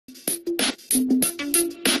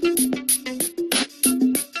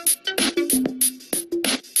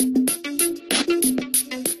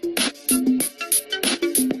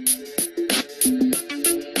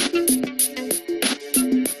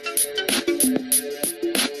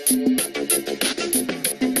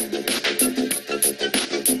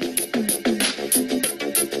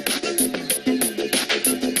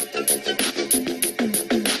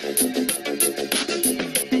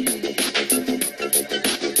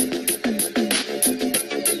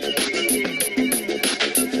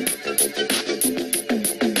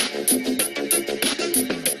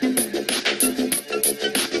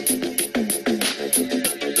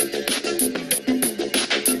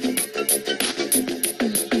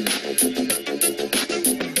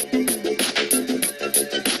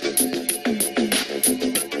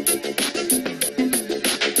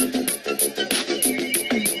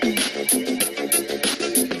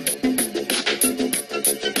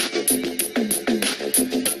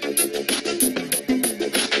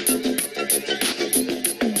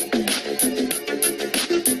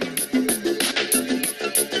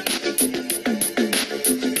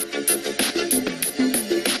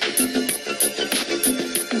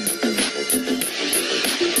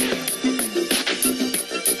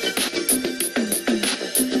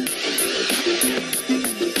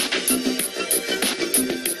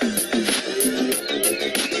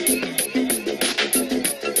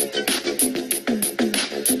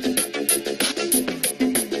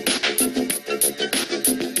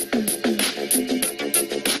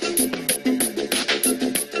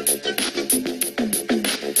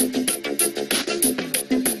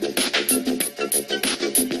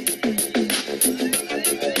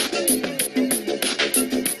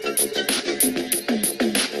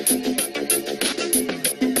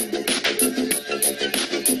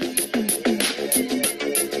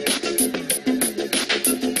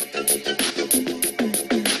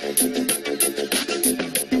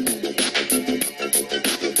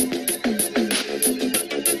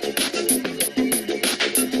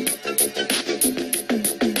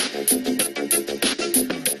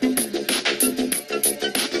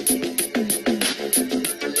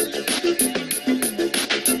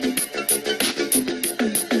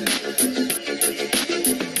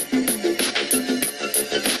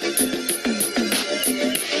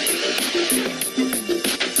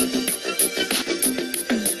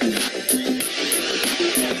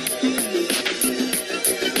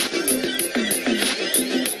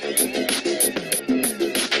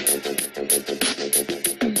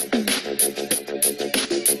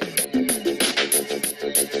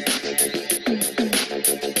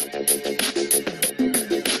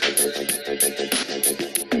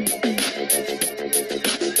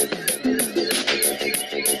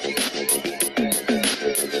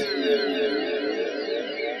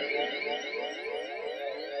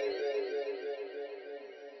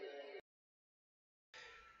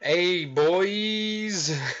Hey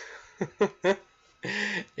boys!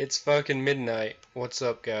 It's fucking midnight. What's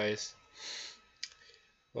up, guys?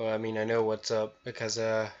 Well, I mean, I know what's up because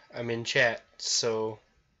I'm in chat. So,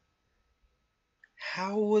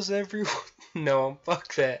 how was everyone? No,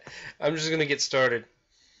 fuck that. I'm just gonna get started.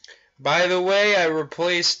 By the way, I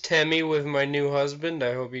replaced Temmie with my new husband.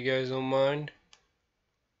 I hope you guys don't mind.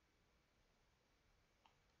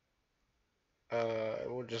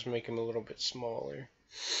 We'll just make him a little bit smaller.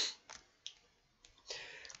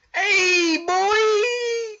 Hey, boy!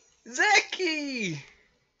 Zachy!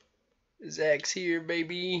 Zach's here,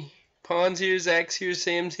 baby. Pawn's here, Zach's here,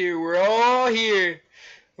 Sam's here. We're all here.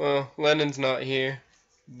 Well, Lennon's not here,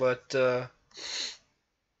 but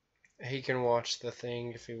he can watch the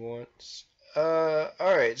thing if he wants.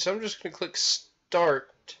 Alright, so I'm just gonna click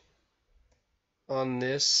start on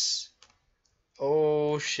this.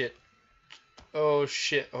 Oh shit. Oh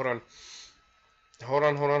shit. Hold on. Hold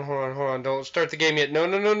on. Don't start the game yet. No.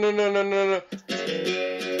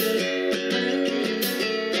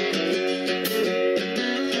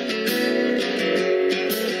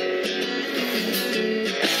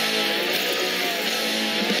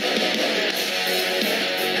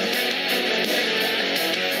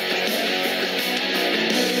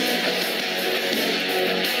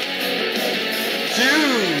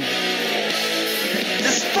 Dude!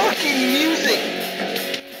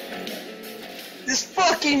 This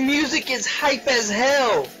fucking music is hype as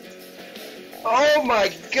hell! Oh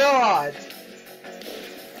my god!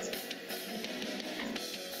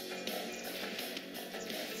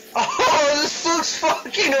 Oh, this looks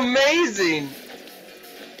fucking amazing!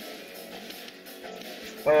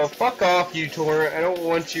 Oh, fuck off, you torrent. I don't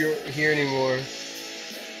want you here anymore.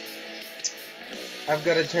 I've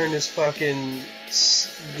got to turn this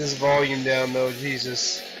volume down though,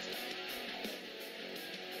 Jesus.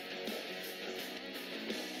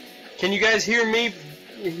 Can you guys hear me?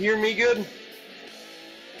 Good?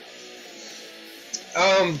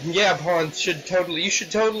 Yeah, Pawn you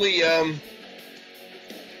should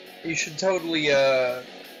totally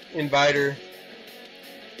invite her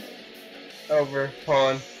over,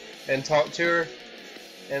 Pawn, and talk to her,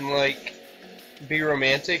 and like, be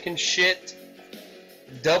romantic and shit.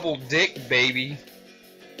 Double dick, baby.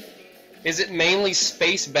 Is it mainly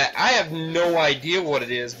space bat? I have no idea what it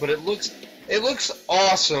is, but it looks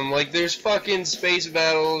awesome. Like there's fucking space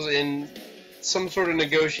battles and some sort of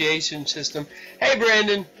negotiation system. Hey,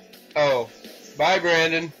 Brandon. Oh, bye,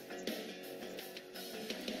 Brandon.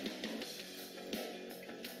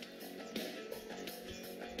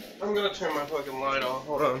 I'm gonna turn my fucking light off.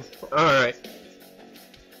 Hold on. Alright.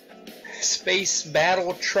 Space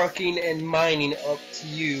battle, trucking, and mining up to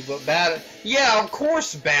you. But yeah, of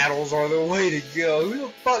course battles are the way to go. Who the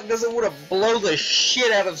fuck doesn't want to blow the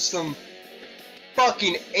shit out of some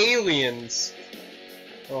fucking aliens?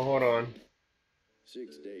 Oh, hold on.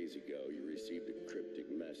 6 days ago, you received a cryptic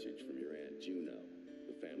message from your Aunt Juno,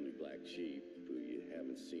 the family black sheep who you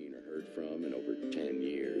haven't seen or heard from in over 10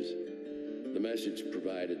 years. The message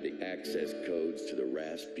provided the access codes to the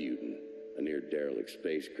Rasputin, a near-derelict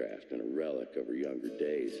spacecraft and a relic of her younger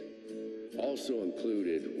days. Also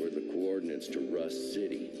included were the coordinates to Rust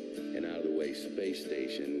City, an out-of-the-way space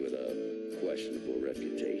station with a questionable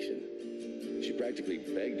reputation. She practically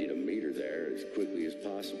begged you to meet her there as quickly as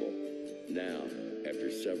possible. Now, after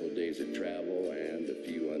several days of travel and a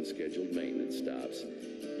few unscheduled maintenance stops,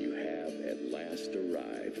 you have at last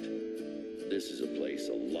arrived. This is a place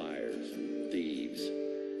of liars, thieves.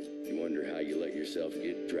 You wonder how you let yourself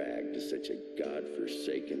get dragged to such a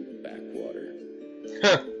godforsaken backwater.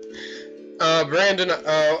 Brandon,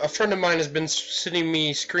 a friend of mine has been sending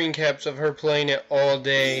me screen caps of her playing it all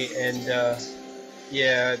day, and,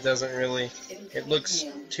 yeah, it doesn't really... It looks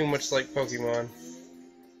too much like Pokemon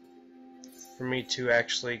for me to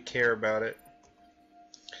actually care about it.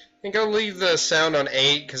 I think I'll leave the sound on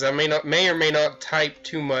 8, because I may or may not type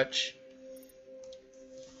too much.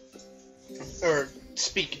 Or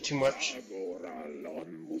speak too much.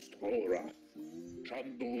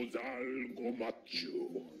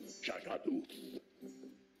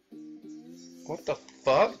 What the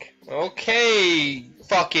fuck? Okay,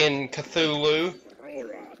 fucking Cthulhu.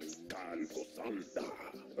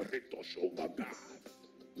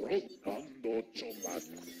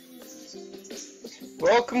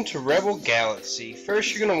 Welcome to Rebel Galaxy.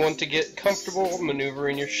 First, you're going to want to get comfortable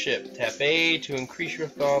maneuvering your ship. Tap A to increase your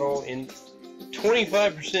throttle in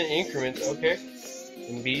 25% increments, okay,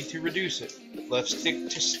 and B to reduce it. Left stick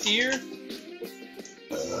to steer.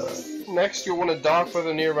 Next, you'll want to dock with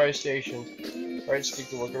a nearby station. Right stick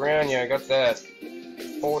to look around. Yeah, I got that.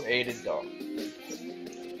 Hold A to dock.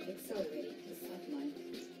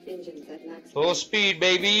 Engines at max. Full speed,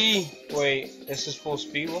 baby! Wait, this is full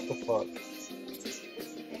speed? What the fuck?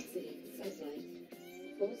 Exiting sunlight.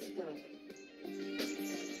 Full stop.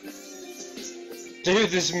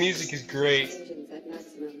 Dude, this music is great. Engines at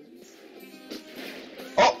maximum.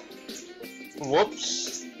 Oh!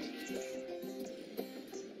 Whoops.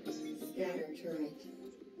 Scatter turret.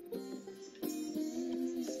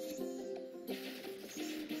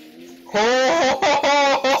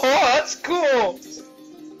 Oh, that's cool!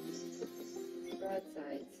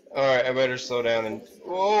 Broadsides. Alright, I better slow down and...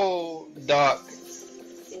 Whoa! Dock.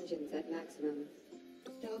 Engines at maximum.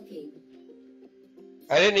 Docking.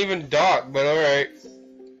 I didn't even dock, but alright.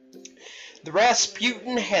 The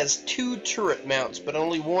Rasputin has 2 turret mounts, but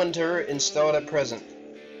only 1 turret installed at present.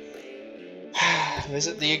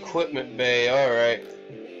 Visit the equipment bay, alright.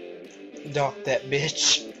 Dock that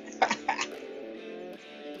bitch.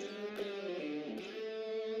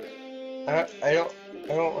 I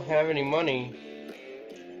don't have any money.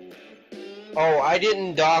 Oh, I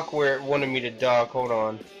didn't dock where it wanted me to dock. Hold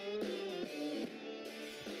on.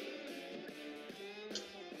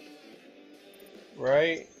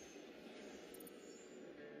 Right?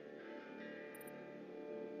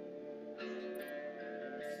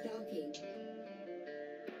 Docking.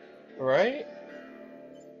 Right?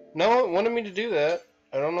 No, it wanted me to do that.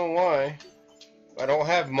 I don't know why. I don't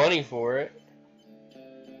have money for it.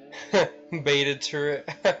 Beta turret.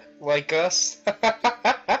 Like us.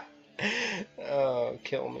 Oh,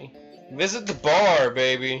 kill me. Visit the bar,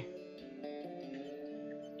 baby.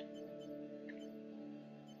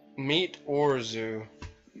 Meet Orzu.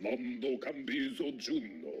 Mondo cambiso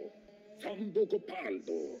giunno, Sambo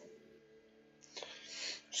copaldo.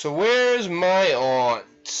 So where's my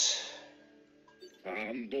aunt?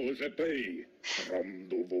 Ando jetei,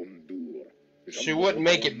 Rando vondur. She wouldn't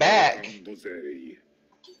make it back. Ando sei,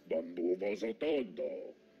 Bando voso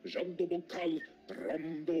todo, Jando bocal,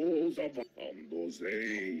 Rando zava, Ando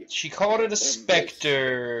sei. She called it a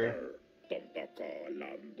specter. Tantaka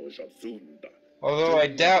lando jasunda. Although I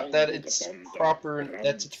doubt that that's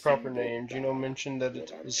its proper name. Juno mentioned that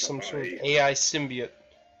it is some sort of AI symbiote.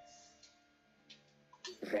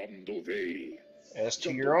 As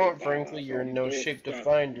to your aunt, frankly, you're in no shape to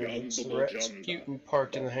find her. It's the Rasputin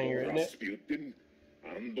parked in the hangar, isn't it?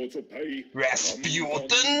 Rasputin?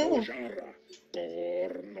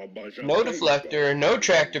 No deflector, no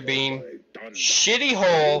tractor beam, shitty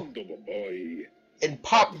hull, and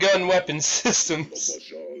pop gun weapon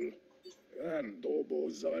systems.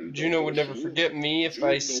 Juno would never forget me if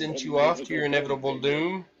I sent you off to your inevitable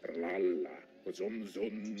doom.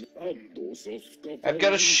 I've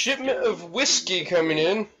got a shipment of whiskey coming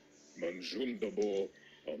in.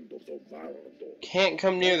 Can't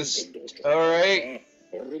come near this. Alright.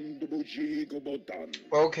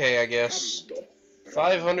 Okay, I guess.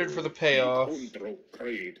 500 for the payoff. His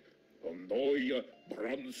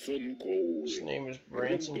name is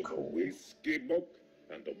Branson Cole.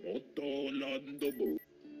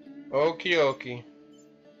 Okie dokie.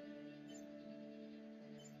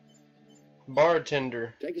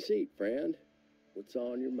 Bartender. Take a seat, friend. What's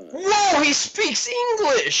on your mind? Whoa, he speaks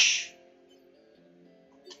English!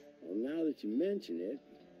 Well, now that you mention it,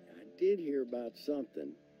 I did hear about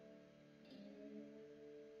something.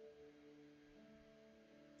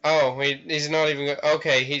 Oh, he's not even...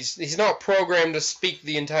 Okay, he's not programmed to speak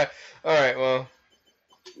the entire... Alright, well...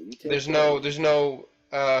 There's no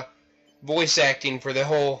voice acting for the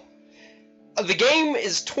whole... The game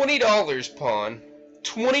is $20, Pawn.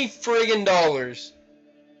 $20 friggin' dollars.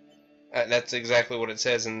 That's exactly what it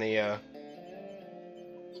says in the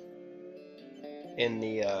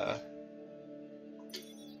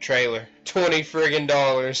trailer. $20 friggin'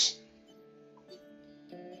 dollars.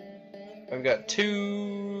 I've got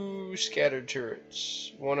 2 scattered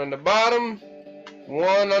turrets. One on the bottom,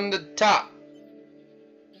 one on the top.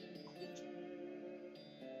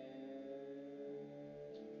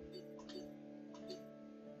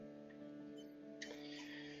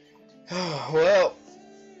 Well,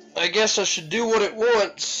 I guess I should do what it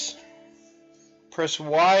wants. Press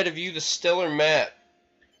Y to view the stellar map.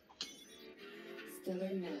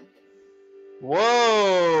 Stellar map.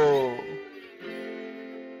 Whoa!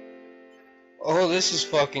 Oh, this is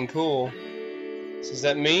fucking cool. Is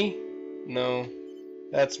that me? No.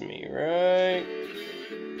 That's me, right?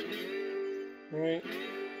 Right.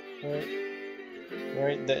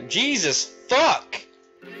 That. Jesus, fuck!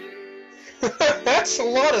 That's a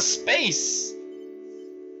lot of space!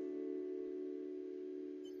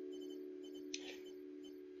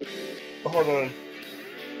 Hold on.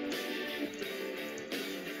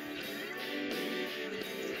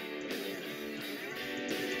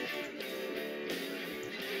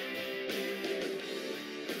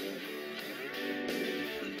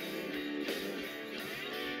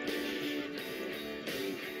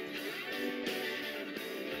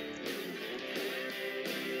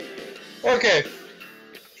 Okay.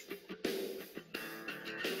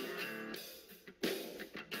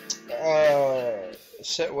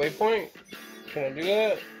 Set waypoint? Can I do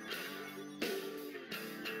that?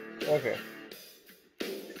 Okay.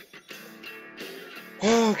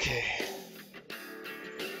 Okay.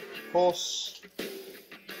 Pulse.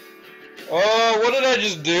 Oh, what did I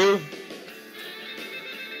just do?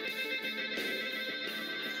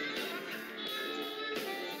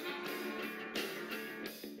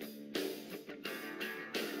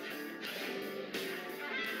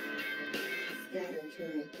 Scatter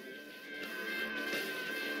turret.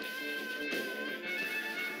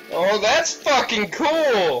 Oh, that's fucking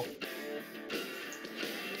cool!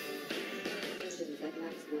 Engines at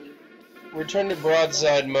maximum. Return to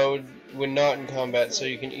broadside mode when not in combat so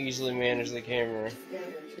you can easily manage the camera.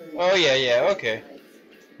 Scatter turret. Oh, yeah, okay.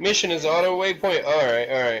 Mission is auto waypoint.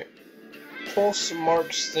 Alright. Pulse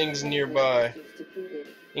marks things nearby. Depleted.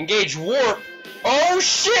 Engage warp! Oh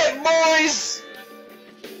shit, boys!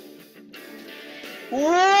 Whoa!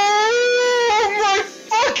 My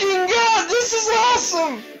fucking god, this is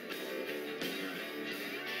awesome!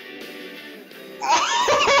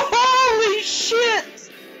 Holy shit!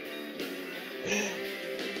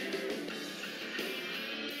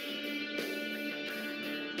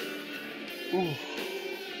 Ooh.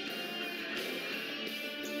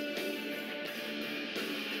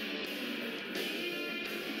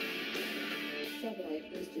 Satellite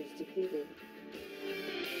boosters depleted.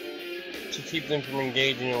 To keep them from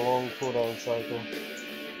engaging in a long cooldown cycle.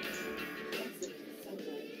 Exiting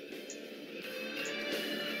satellite.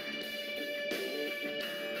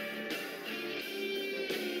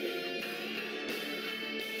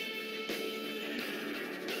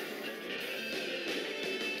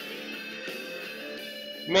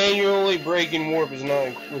 Manually breaking warp is not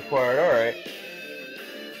required. Alright.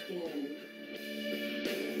 Scanning.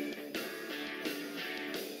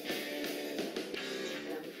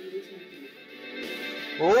 Boundary detected.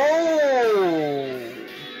 Oh!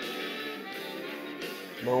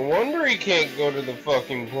 No wonder he can't go to the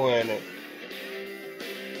fucking planet.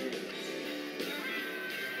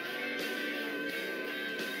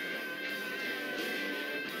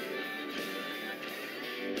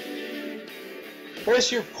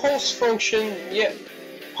 Press your pulse function. Yeah.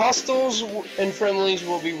 Hostiles and friendlies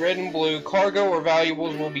will be red and blue. Cargo or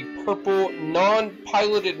valuables will be purple.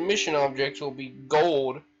 Non-piloted mission objects will be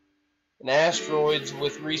gold. And asteroids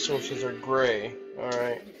with resources are gray.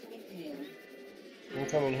 Alright. Hail.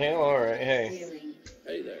 Incoming hail? Alright, hey. Hailing.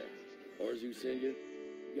 Hey there. Orzu send you?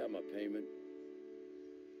 You got my payment?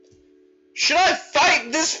 Should I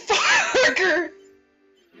fight this fucker?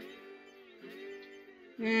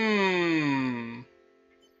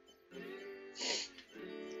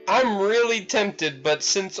 I'm really tempted, but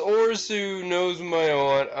since Orzu knows my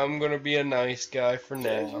aunt, I'm gonna be a nice guy for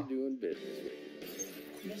Pleasure now. doing business with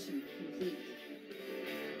you. Mission complete.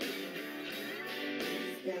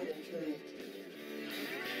 Scatter turret.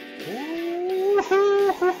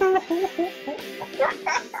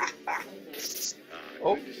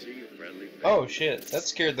 Oh. Good to see you, friendly face. Oh shit, that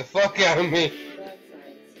scared the fuck out of me.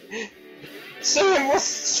 Broadsides. Sam,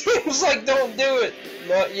 seems like don't do it.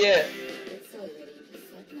 Not yet. Accelerating to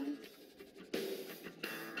satellite.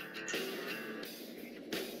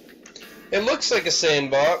 It looks like a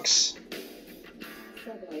sandbox.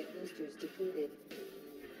 Satellite boosters depleted.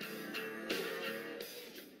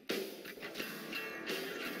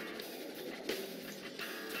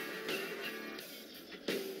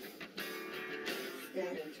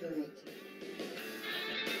 Scatter turret.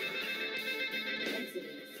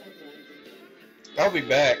 Exiting satellite. I'll be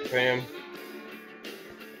back, fam.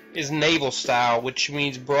 Is naval style, which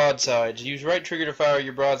means broadsides. Use right trigger to fire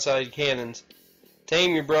your broadside cannons. To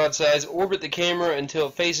aim your broadsides, orbit the camera until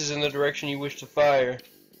it faces in the direction you wish to fire.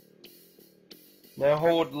 Now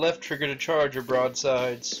hold left trigger to charge your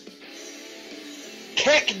broadsides.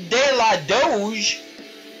 Kek de la Doge!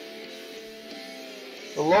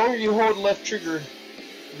 The longer you hold left trigger,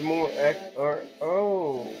 the more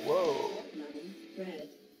oh, whoa. Red.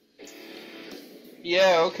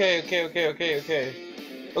 Yeah, okay.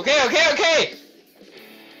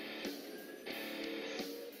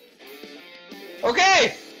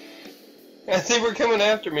 Okay! I think we're coming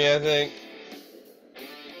after me, I think.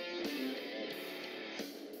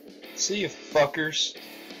 See you fuckers.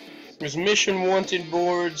 There's mission wanted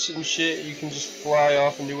boards and shit. You can just fly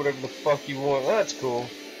off and do whatever the fuck you want. That's cool.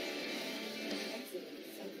 Exiting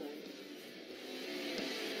satellite.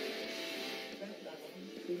 Threat level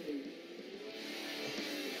green.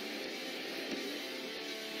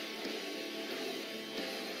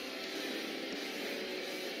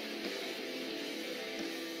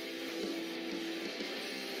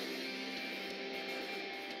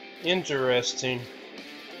 Interesting.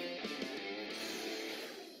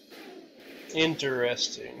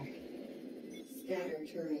 Interesting. Scatter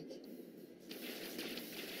turret.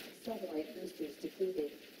 Satellite boosters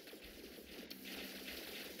depleted.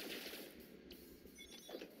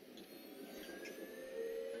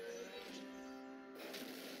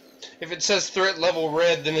 If it says threat level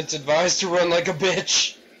red, then it's advised to run like a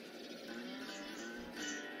bitch.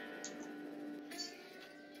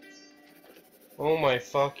 Oh my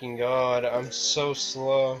fucking god, I'm so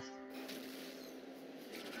slow.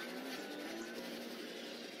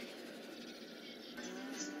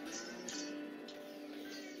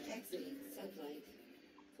 Exiting sunlight.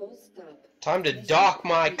 Full stop. Time to dock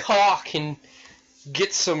my cock and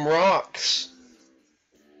get some rocks.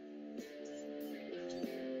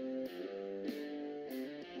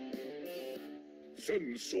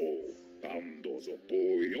 Senso, ando so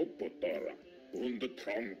poi oppotara, und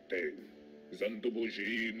tranten, zando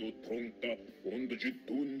bojino tronta, und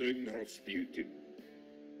jitunen hospitin.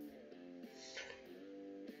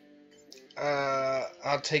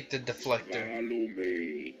 I'll take the deflector.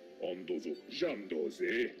 Valume, ondo so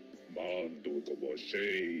jandose, mando so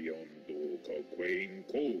boshe, ondo ko queen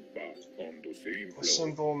copa, ondo simple.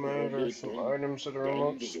 Assemble matter from items at a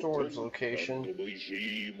remote storage location.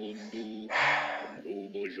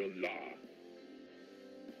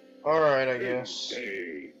 Alright, I guess.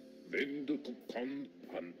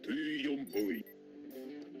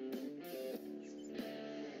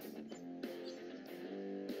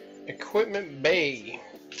 Equipment bay.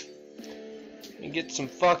 And get some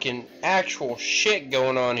fucking actual shit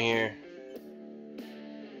going on here.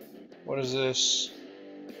 What is this?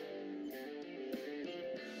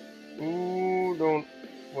 Ooh, don't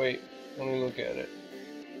wait. Let me look at it.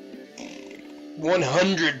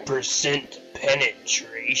 100%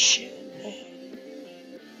 penetration.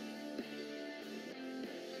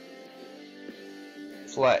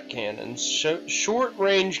 Flat cannons.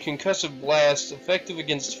 Short-range concussive blasts, effective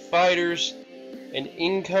against fighters and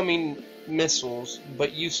incoming missiles,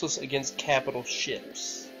 but useless against capital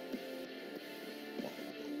ships.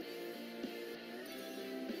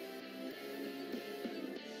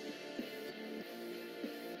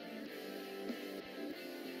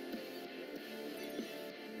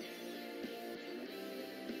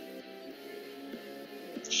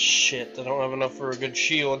 Shit, I don't have enough for a good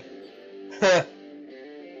shield.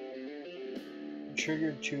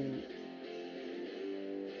 Triggered to...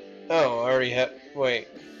 Oh, I already have... Wait.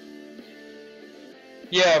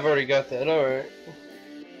 Yeah, I've already got that, alright.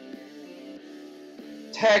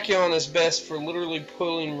 Tachyon is best for literally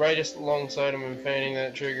pulling right alongside him and fanning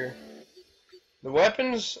that trigger. The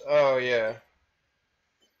weapons? Oh, yeah.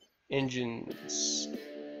 Engines.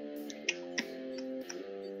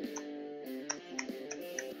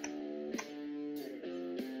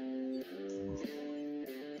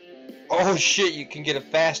 Oh shit, you can get a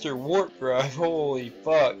faster warp drive. Holy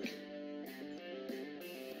fuck.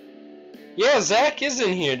 Yeah, Zach is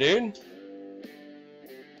in here, dude.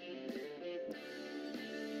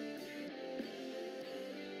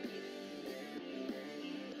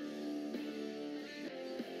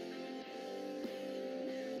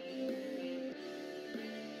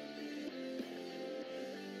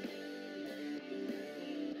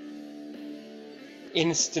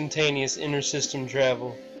 Instantaneous inter-system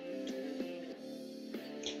travel.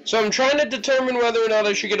 So I'm trying to determine whether or not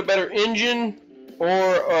I should get a better engine or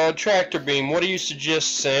a tractor beam. What do you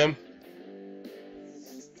suggest, Sam?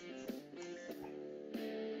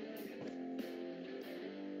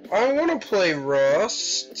 I want to play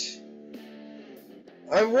Rust.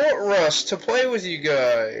 I want Rust to play with you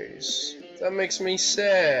guys. That makes me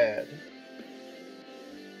sad.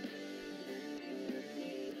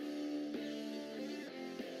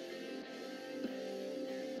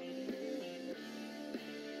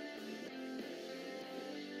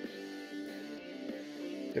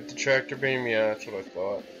 Get the tractor beam? Yeah, that's what I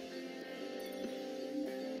thought.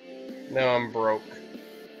 Now I'm broke.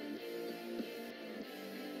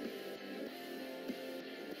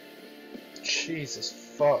 Jesus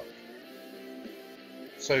fuck.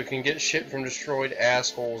 So you can get shit from destroyed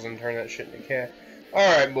assholes and turn that shit into cash.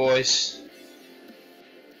 Alright, boys.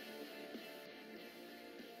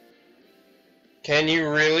 Can you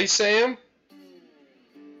really, Sam?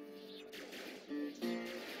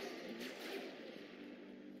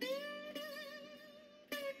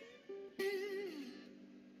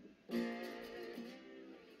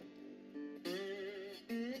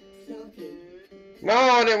 No,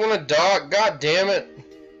 I didn't want to dock. God damn it.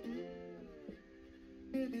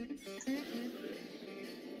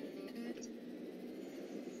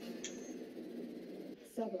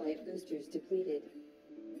 Satellite boosters depleted.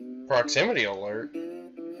 Proximity alert?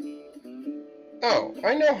 Oh,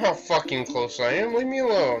 I know how fucking close I am. Leave me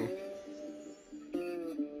alone.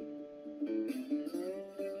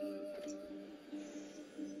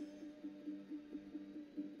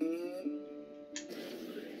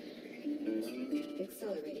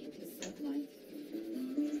 Accelerating to sublight.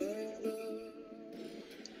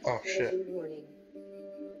 Oh, shit. Collision warning.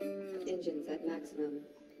 Engines at maximum.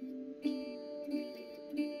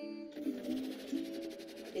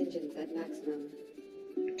 Engines at maximum.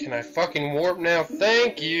 Can I fucking warp now?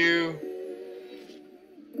 Thank you!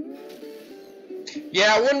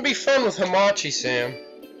 Yeah, it wouldn't be fun with Hamachi, Sam.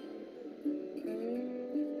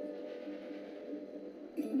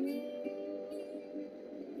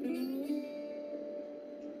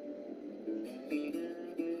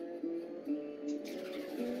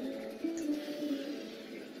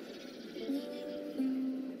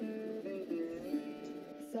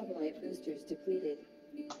 Sublight boosters depleted.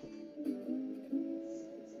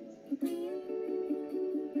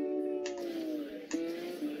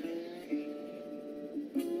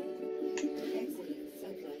 Exiting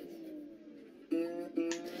sublight.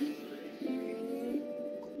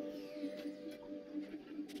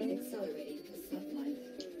 Accelerating to sublight.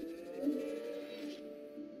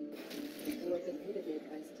 Warp inhibited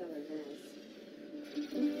by stellar mass.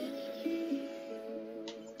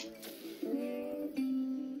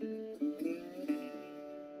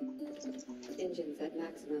 Engines at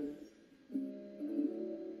maximum.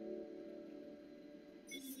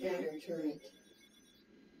 Scatter turret.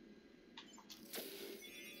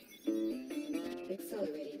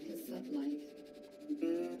 Accelerating to sublight.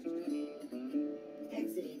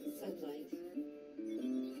 Exiting sublight.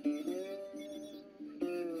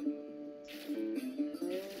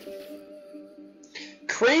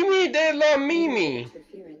 Creamy de la Mimi!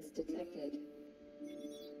 Interference detected.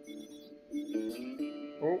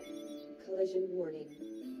 Oh, Collision warning.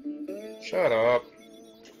 shut up.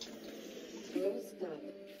 Full stop.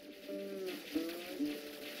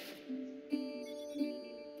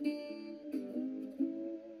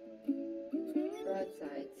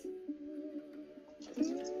 Broadsides.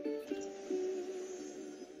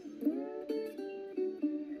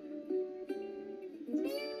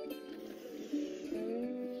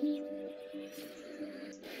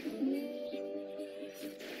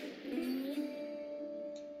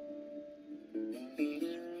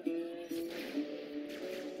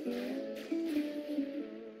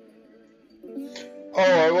 Oh,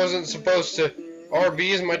 I wasn't supposed to.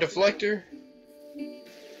 RB is my deflector?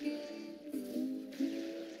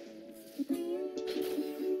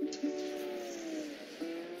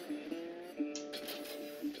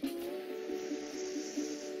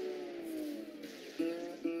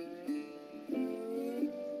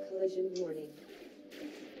 Collision warning.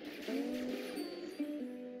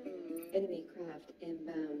 Enemy craft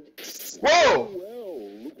inbound. Whoa! Well,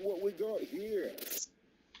 look what we got here.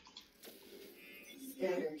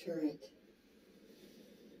 Scatter turret.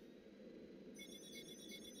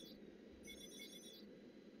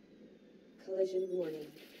 Collision warning.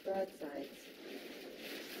 Broadsides.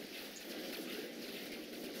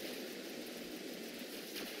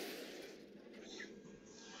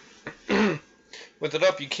 With it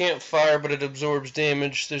up, you can't fire, but it absorbs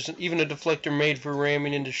damage. There's even a deflector made for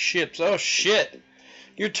ramming into ships. Oh, shit!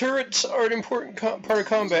 Your turrets are an important part of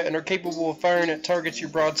combat and are capable of firing at targets your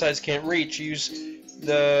broadsides can't reach. Use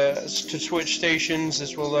to switch stations.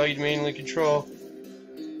 This will allow you to manually control.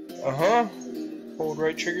 Uh-huh. Hold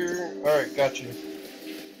right trigger. Alright, got you.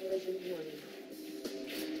 Collision warning.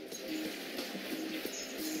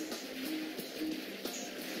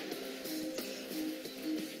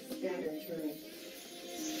 Scatter turret.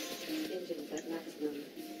 Engines at maximum.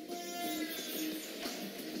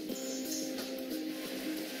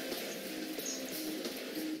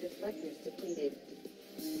 Deflectors depleted.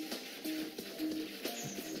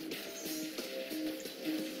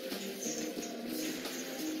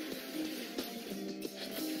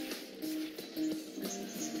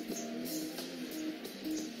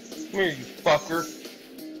 Come here, you fucker.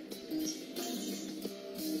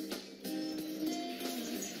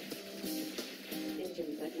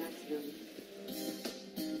 Engines at maximum.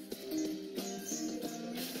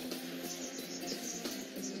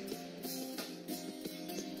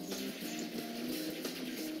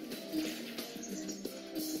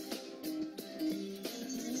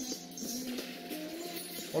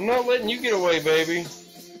 I'm not letting you get away, baby.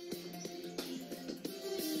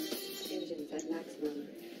 Engines at maximum.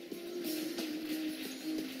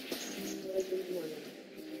 Collision warning.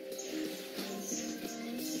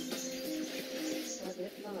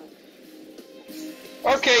 Target locked.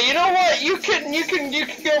 Okay, you know what? You can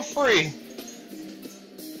go free.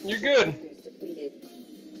 You're good. Boosters depleted.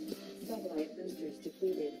 Sublight boosters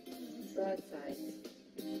depleted. Broadside.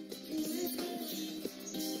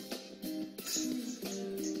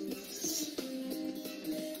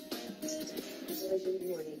 Collision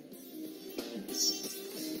warning.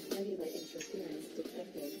 Nebula interference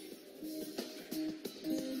detected.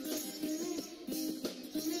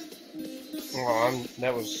 Oh,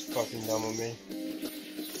 that was fucking dumb of me.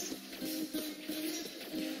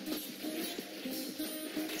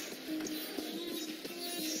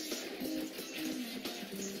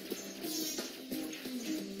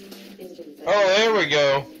 Engines at Oh, there we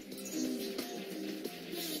go.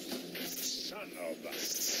 Son of a...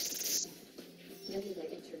 Nebula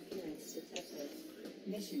interference detected.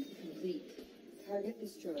 Mission complete. Target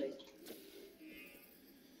destroyed.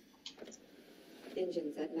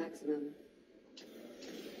 Engines at maximum.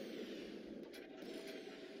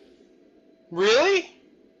 Really?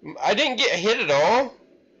 I didn't get hit at all?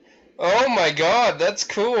 Oh my god, that's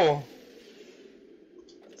cool.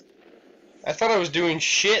 I thought I was doing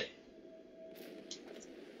shit.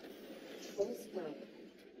 Full stop.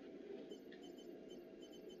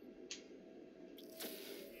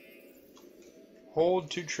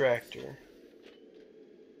 Hold to tractor.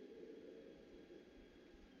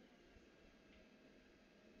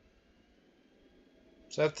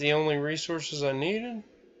 Is that the only resources I needed?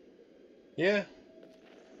 Yeah.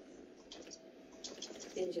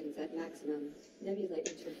 Engines at maximum. Nebula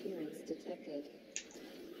interference detected.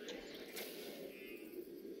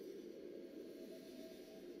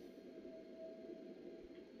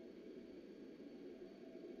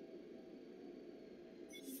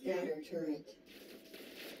 Scatter turret.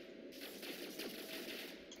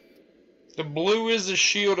 The blue is the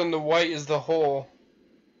shield and the white is the hull.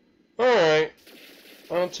 Alright.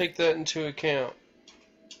 I'll take that into account.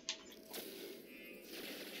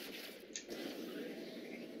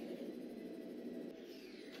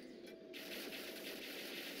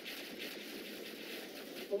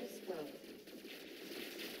 Full stop.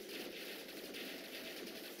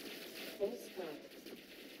 Full stop.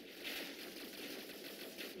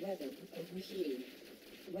 Weapon overheating.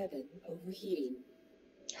 Weapon overheating.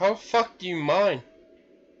 How the fuck do you mine?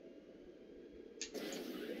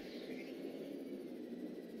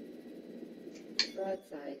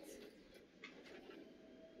 Broadsides.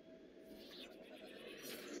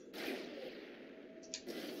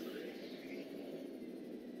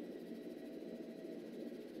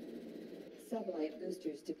 Sublight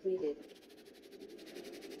boosters depleted.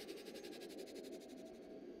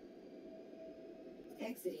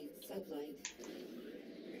 Exiting sublight.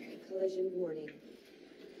 Collision warning.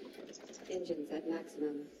 Engines at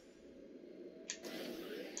maximum.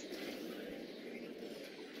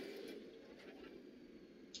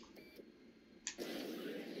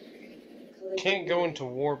 Collision Can't go warning. into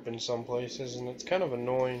warp in some places, and it's kind of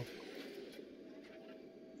annoying.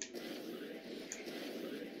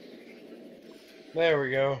 There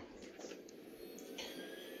we go.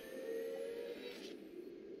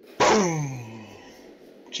 Boom!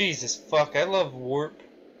 Jesus fuck, I love warp.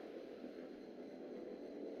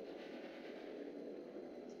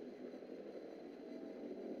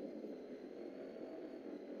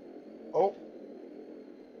 Oh.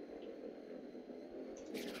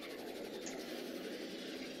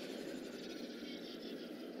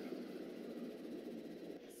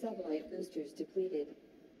 Sublight boosters depleted.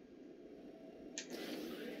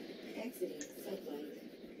 Exiting sublight.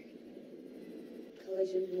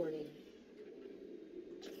 Collision warning.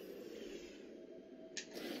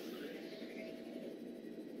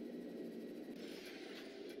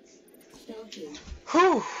 Stalking.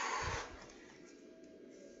 Whew!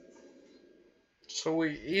 So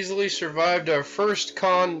we easily survived our first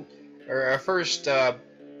conflict.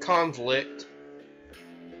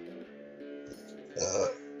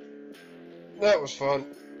 That was fun.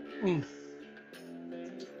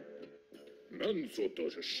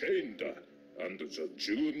 Nansoto Shenda and the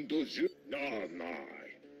Jundo Nanai.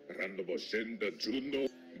 Random Shenda Juno.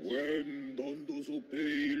 When Dondo so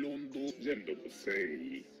pay Londo Gendo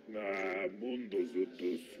say. Na Mundo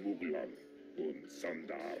Zutu Smuglan. Un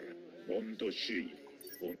Sandar. Mondo Shi.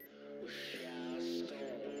 Un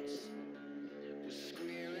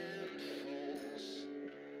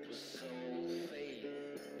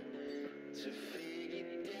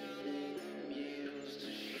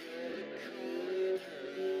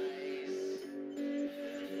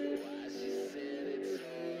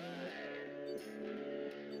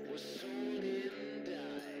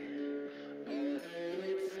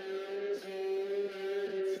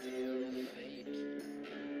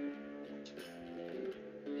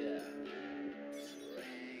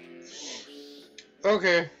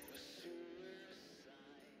Okay.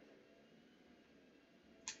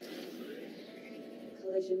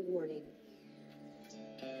 Collision warning.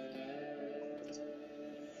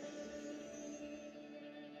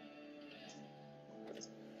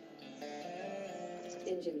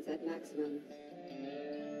 Engines at maximum.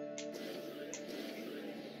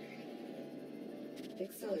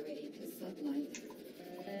 Accelerating to sublight.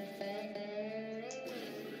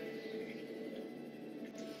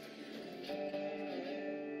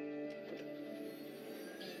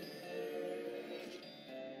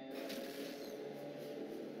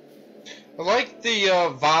 I like the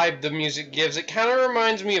vibe the music gives. It kind of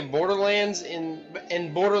reminds me of Borderlands,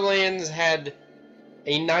 and Borderlands had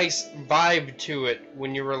a nice vibe to it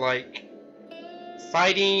when you were like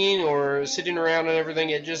fighting or sitting around and everything.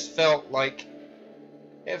 It just felt like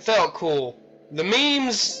it felt cool. The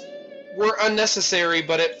memes were unnecessary,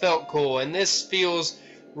 but it felt cool, and this feels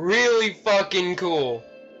really fucking cool.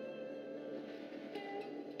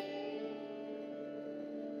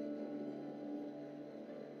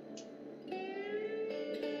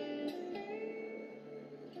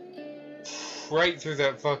 Right through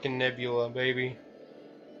that fucking nebula, baby.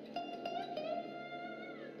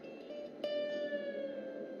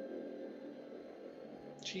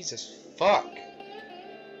 Jesus fuck.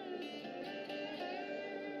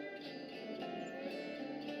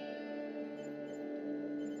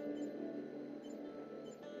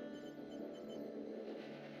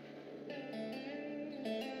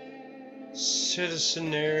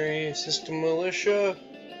 Citizenry, system militia.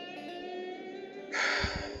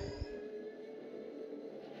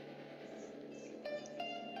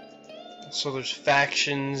 So there's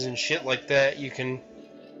factions and shit like that you can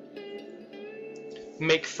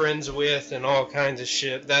make friends with and all kinds of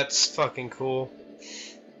shit. That's fucking cool.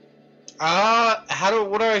 What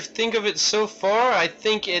do I think of it so far? I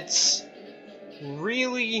think it's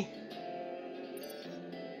really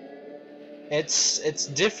it's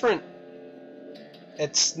different.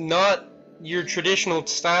 It's not your traditional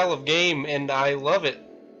style of game, and I love it.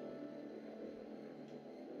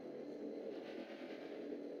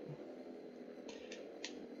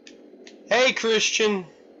 Hey, Christian!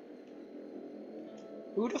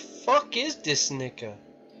 Who the fuck is this nigga?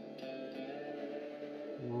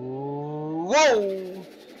 Whoa!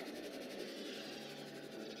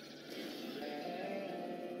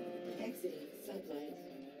 Exiting sublight.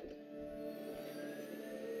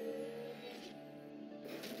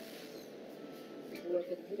 Warp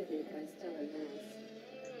inhibited by stellar mass.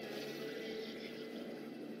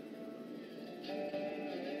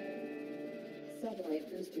 Satellite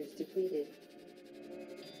boosters depleted.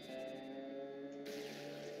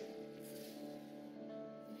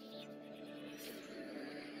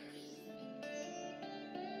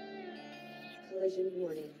 Collision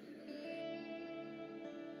warning.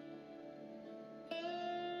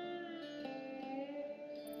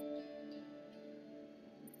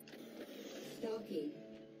 Stalking.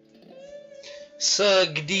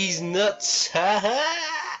 Sug these nuts, haha!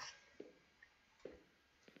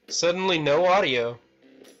 Suddenly no audio.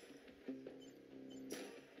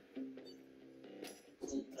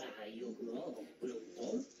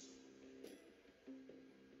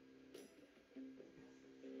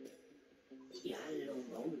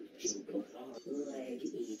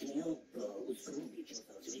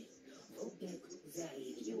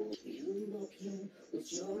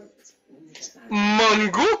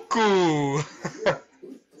 Mangoku!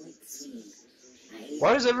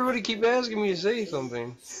 Why does everybody keep asking me to say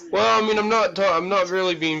something? Well, I mean, I'm not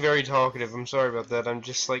really being very talkative. I'm sorry about that. I'm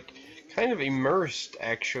just like kind of immersed,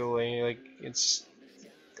 actually. Like it's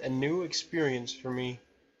a new experience for me.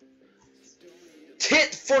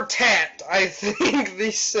 Tit for tat, I think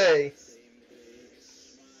they say.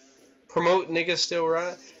 Promote nigga still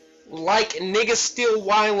right. Like nigga still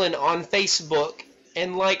wildin' on Facebook,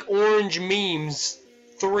 and like orange memes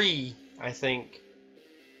 3, I think.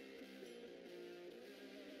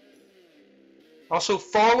 Also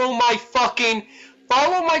follow my fucking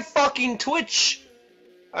Twitch.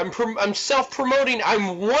 I'm self-promoting.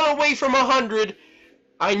 I'm 1 away from 100.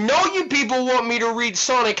 I know you people want me to read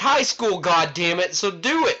Sonic High School, goddammit, so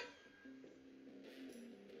do it.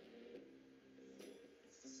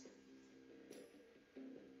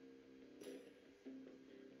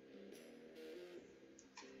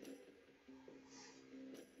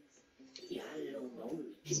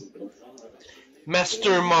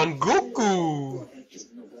 Master Mangoku!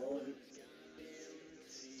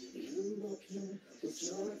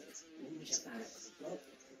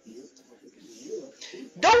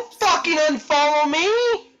 Don't fucking unfollow me!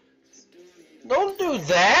 Don't do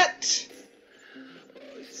that!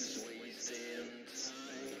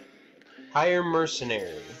 Hire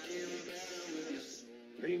mercenary.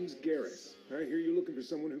 Name's Garrus. I hear you're looking for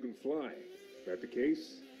someone who can fly. That the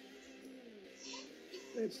case?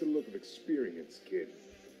 That's the look of experience, kid.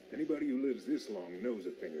 Anybody who lives this long knows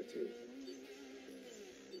a thing or two.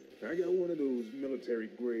 I got one of those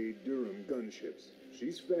military-grade Durham gunships.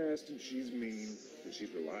 She's fast and she's mean and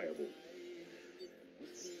she's reliable.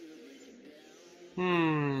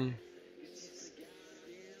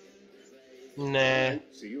 Nah.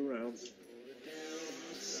 See you around.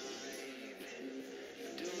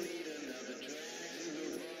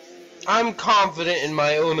 I'm confident in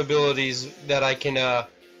my own abilities that I can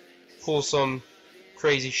pull some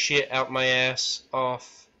crazy shit out my ass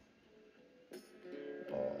off.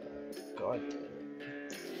 God damn it.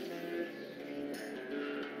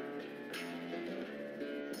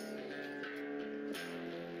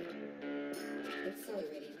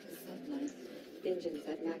 Accelerating to sublight. Engines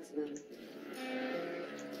at maximum.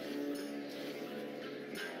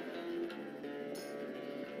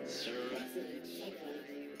 Exiting sublight.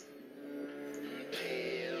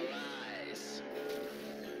 Realize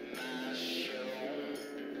my show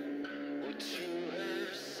to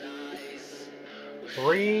her size.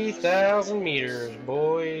 3,000 meters,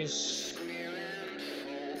 boys.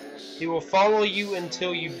 He will follow you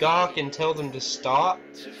until you dock and tell them to stop.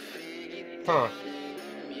 Huh.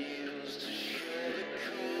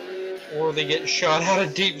 Or they get shot out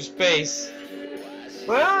of deep space.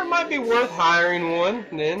 Well, it might be worth hiring one,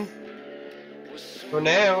 then. For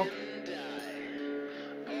now.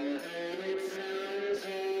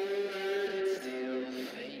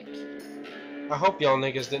 I hope y'all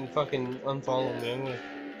niggas didn't fucking unfollow me. I'm gonna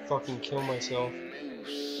fucking kill myself.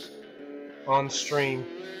 On stream.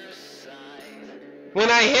 When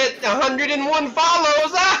I hit 101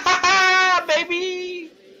 follows! Ah ha ha! Baby!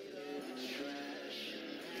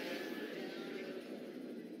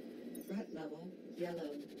 Threat level yellow.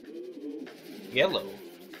 Yellow.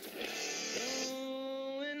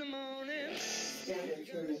 Scatter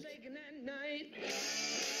turret.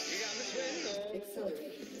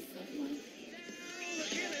 Accelerating to sublight.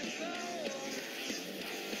 Inhale.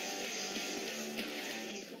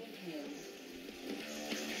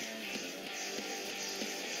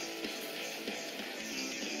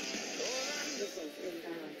 Missiles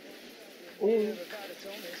inbound. Ooh.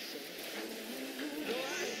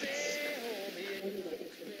 Enemy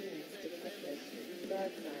interference detected.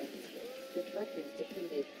 Broadside. Deflectors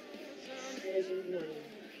depleted. Collision warning.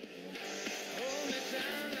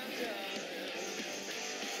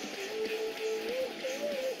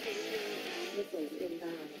 Missiles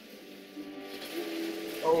inbound.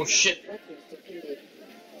 Oh shit. Deflectors depleted.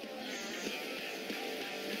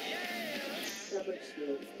 Rubber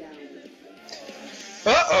shields down.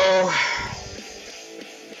 Uh-oh.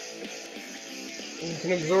 You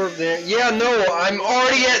can absorb that. Yeah, no, I'm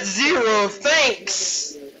already at 0.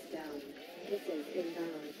 Thanks. Shields down. Missiles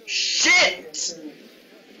inbound. Shit.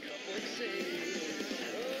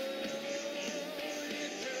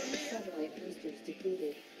 Satellite boosters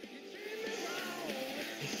depleted.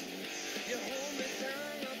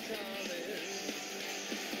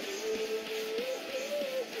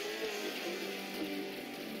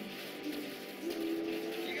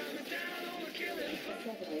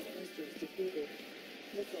 Satellite boosters depleted.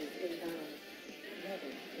 Missiles inbound.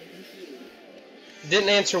 Weather overheating. Didn't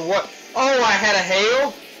answer what? Oh, I had a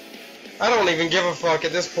hail? I don't even give a fuck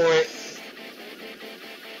at this point.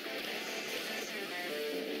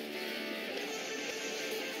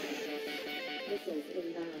 Missiles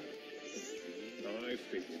inbound. I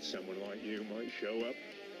figured someone like you might show up.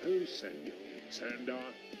 Who sent you?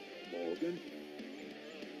 Sandar? Morgan?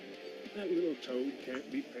 That little toad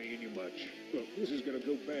can't be paying you much. Look, this is gonna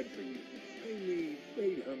go bad for you. Pay me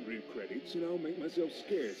 800 credits and I'll make myself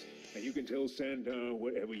scarce. And you can tell Sandar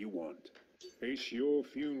whatever you want. It's your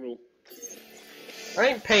funeral. I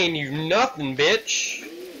ain't paying you nothing, bitch.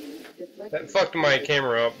 That fucked my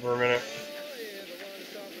camera up for a minute.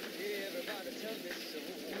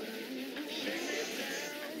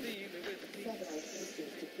 Satellite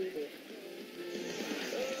boosters depleted.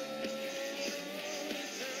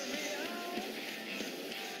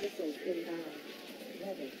 Missiles inbound.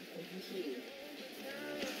 Weather overheating.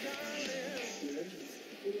 Emergency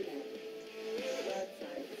cleanup.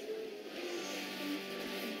 Broadsides.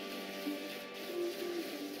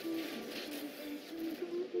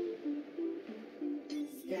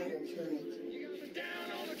 Scatter turret.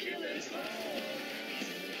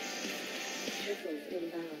 Missiles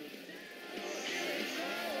inbound.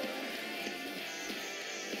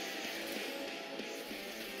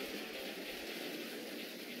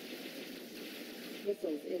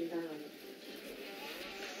 Missiles inbound.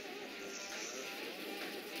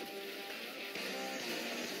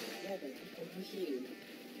 Initiated.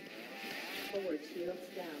 Forward shields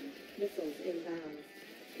down. Missiles inbound.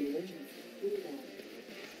 Emergency. Cooldown.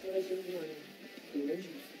 Collision warning. Emergency.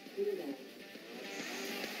 Cooldown.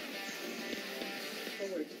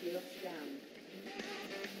 Forward shields down.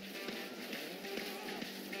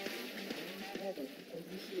 Weather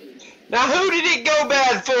initiated. Now who did it go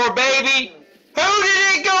bad for, baby? Who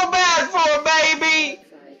did it go bad for, baby?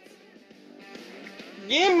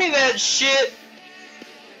 Give me that shit.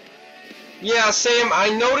 Yeah, Sam, I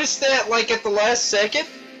noticed that like at the last second.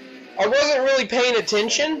 I wasn't really paying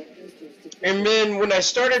attention. And then when I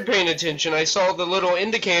started paying attention, I saw the little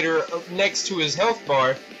indicator next to his health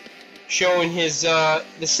bar showing his, the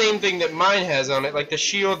same thing that mine has on it, like the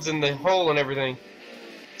shields and the hole and everything.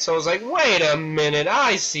 So I was like, wait a minute,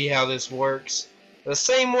 I see how this works. The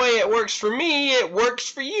same way it works for me, it works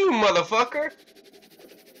for you, motherfucker.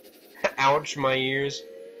 Ouch, my ears.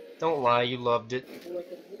 Don't lie, you loved it.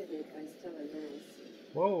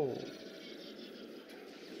 Whoa.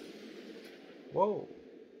 Whoa.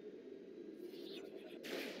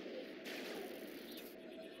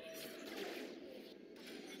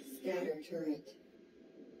 Scatter turret.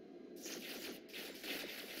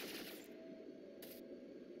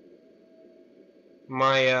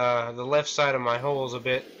 My, the left side of my hole is a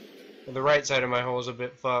bit, or the right side of my hole is a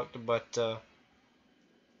bit fucked, but,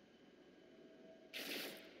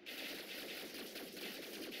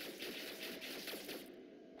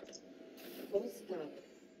 Full stop.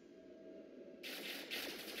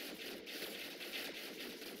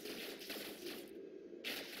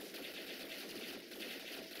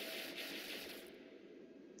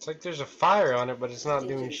 it's like there's a fire on it, but it's not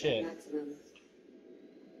doing Engines at shit. maximum.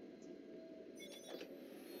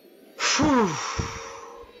 Whew.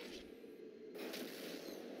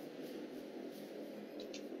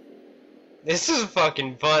 This is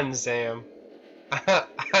fucking fun, Sam.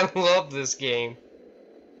 I love this game.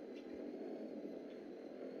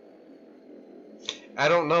 I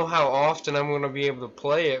don't know how often I'm gonna be able to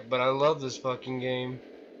play it, but I love this fucking game.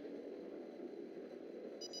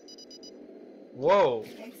 Whoa.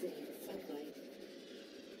 Exiting sunlight.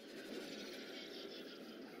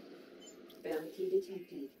 Bounty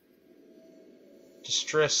detected.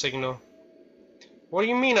 Distress signal. What do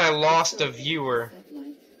you mean I lost a viewer?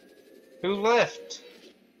 Satellite. Who left?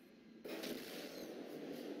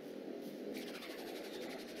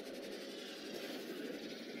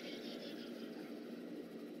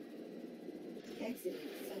 Exiting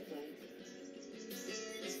satellite.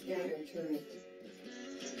 Scatter turret.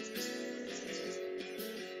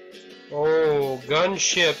 Oh,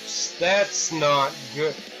 gunships. That's not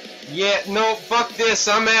good. Yeah, no, fuck this.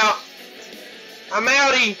 I'm out. I'm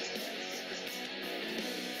outie.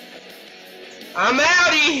 I'm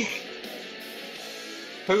outie.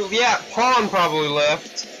 Who? Yeah, Pawn probably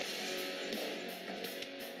left.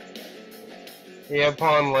 Yeah,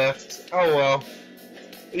 Pawn left. Oh well.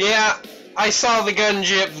 Yeah, I saw the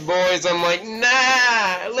gunships, boys. I'm like,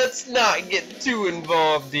 nah, let's not get too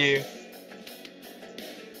involved here.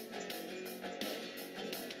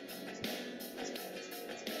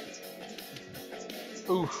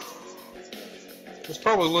 Oof. This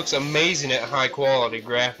probably looks amazing at high quality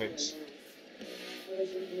graphics.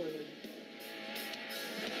 Collision warning.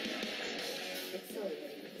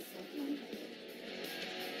 Accelerating the satellite.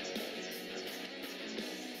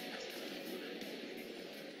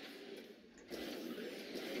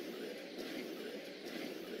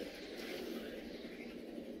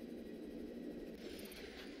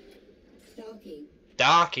 Docking.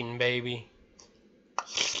 Docking, baby.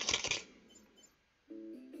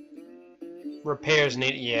 Repairs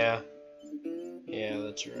need, yeah. Yeah,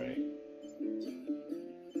 that's right.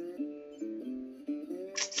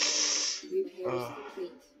 Repairs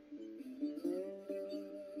complete.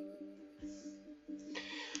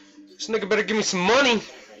 This nigga better give me some money.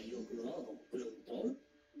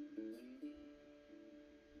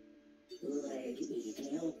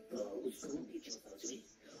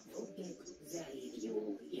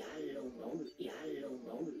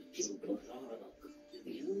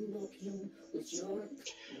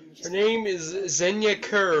 Her name is Xenia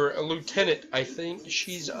Kerr, a lieutenant, I think.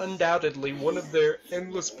 She's undoubtedly one of their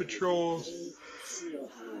endless patrols.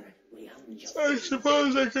 I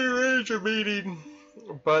suppose I could arrange a meeting,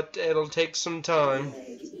 but it'll take some time.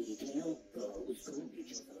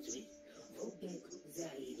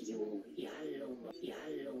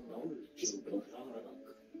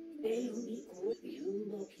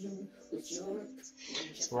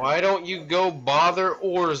 Why don't you go bother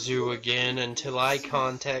Orzu again until I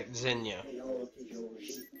contact Xenia?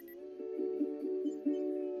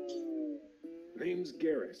 Name's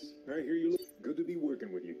Garrus. I hear you look good to be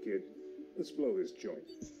working with you, kid. Let's blow this joint.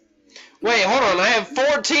 Wait, hold on. I have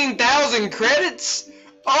 14,000 credits?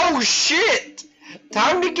 Oh, shit!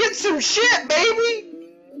 Time to get some shit, baby!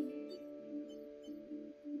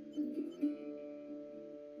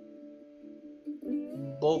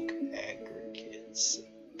 Bulk aggregates.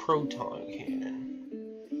 Proton cannon.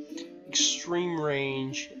 Extreme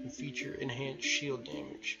range and feature enhanced shield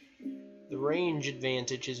damage. The range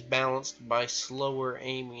advantage is balanced by slower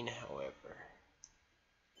aiming, however.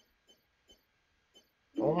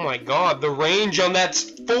 Oh my god, the range on that's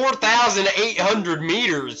 4,800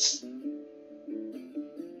 meters!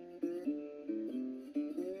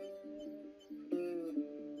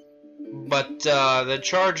 But the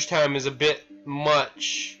charge time is a bit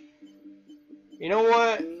much. You know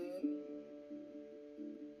what?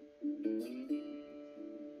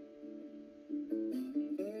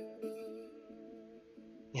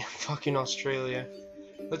 Yeah, fucking Australia.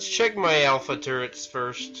 Let's check my alpha turrets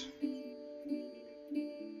first.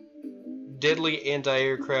 Deadly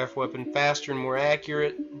anti-aircraft weapon, faster and more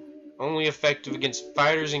accurate. Only effective against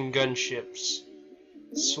fighters and gunships.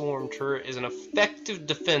 Swarm turret is an effective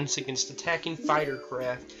defense against attacking fighter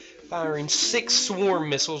craft, firing 6 swarm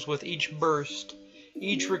missiles with each burst,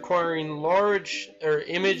 each requiring large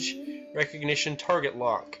image recognition target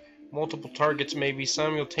lock. Multiple targets may be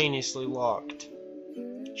simultaneously locked.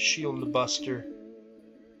 Shield Buster.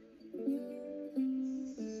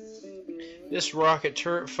 This rocket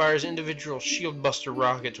turret fires individual Shield Buster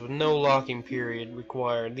rockets with no locking period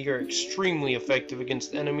required. They are extremely effective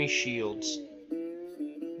against enemy shields.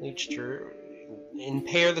 Each turret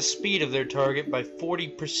impair the speed of their target by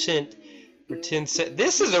 40% for 10 seconds.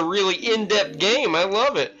 This is a really in-depth game. I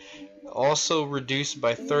love it. Also reduced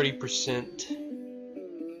by 30%.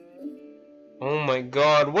 Oh my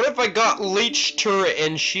god. What if I got Leech Turret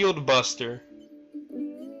and Shield Buster?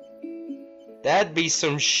 That'd be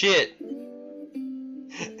some shit.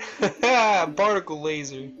 Particle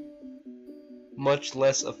laser. Much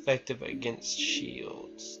less effective against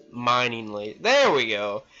shields. Mining laser. There we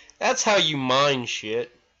go. That's how you mine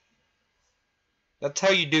shit. That's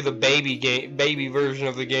how you do the baby version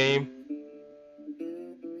of the game.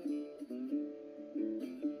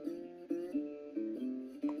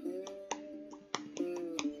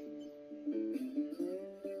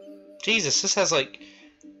 Jesus, this is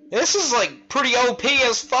like pretty OP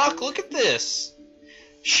as fuck. Look at this.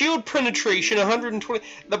 Shield penetration 120.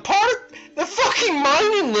 The fucking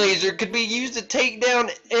mining laser could be used to take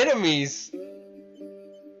down enemies.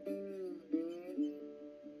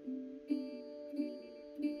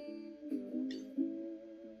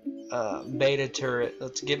 Beta turret.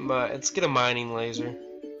 Let's get a mining laser.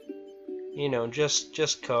 You know,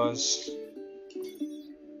 just cause.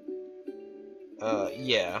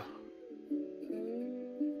 Yeah.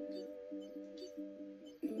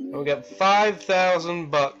 We got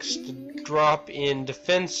 5,000 bucks to drop in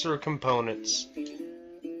defense or components.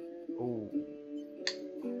 Ooh.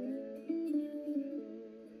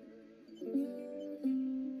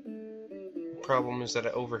 Problem is that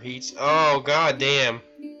it overheats. Oh god damn.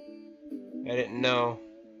 I didn't know.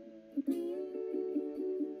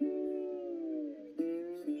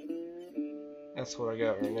 That's what I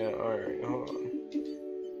got right now. Alright, hold on.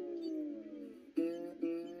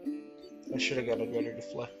 I should have got a better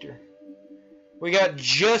deflector. We got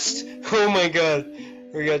just... Oh my god.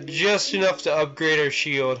 We got just enough to upgrade our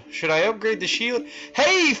shield. Should I upgrade the shield?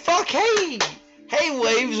 Hey, fuck, hey! Hey,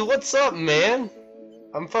 Waves, what's up, man?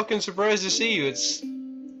 I'm fucking surprised to see you. It's...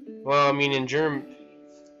 Well, I mean, in German...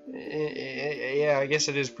 Yeah, I guess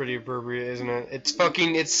it is pretty appropriate, isn't it?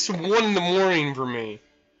 It's 1 in the morning for me.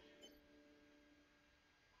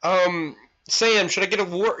 Sam, should I get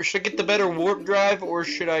the better warp drive, or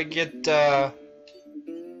should I get a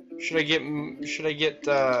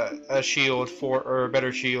shield or a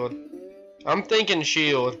better shield? I'm thinking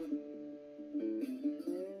shield.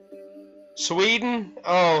 Sweden?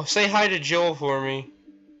 Oh, say hi to Joel for me.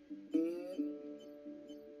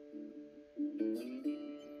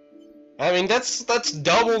 I mean, that's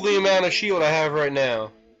double the amount of shield I have right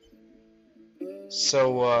now.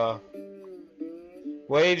 So,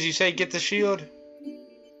 Waves, you say get the shield?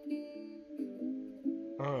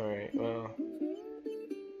 Alright, well,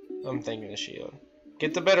 I'm thinking the shield.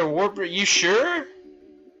 Get the better warp. You sure?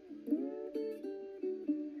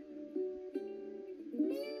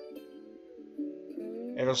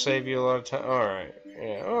 It'll save you a lot of time. Alright,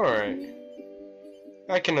 yeah, alright.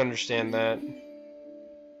 I can understand that.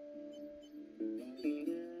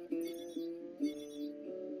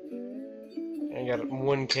 I got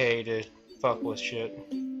 1K to fuck with shit.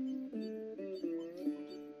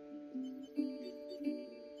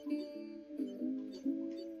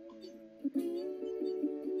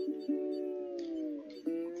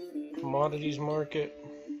 Commodities market.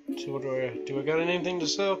 So what do I got anything to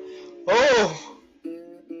sell? Oh!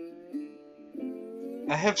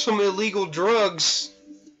 I have some illegal drugs.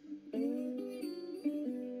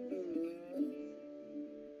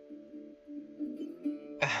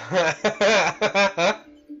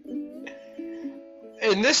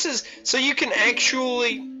 And this is so you can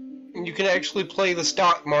actually play the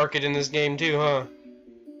stock market in this game too, huh?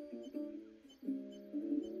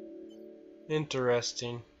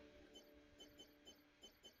 Interesting.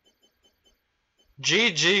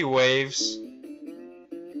 GG waves.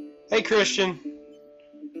 Hey Christian.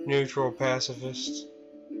 Neutral pacifist.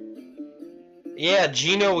 Yeah,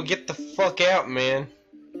 Gino will get the fuck out, man.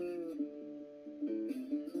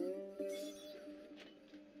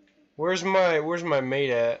 Where's my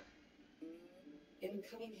mate at?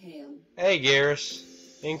 Incoming hail. Hey Garrus.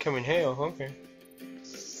 Incoming hail, okay.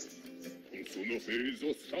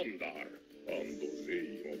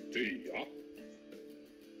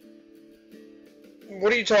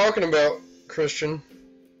 What are you talking about, Christian?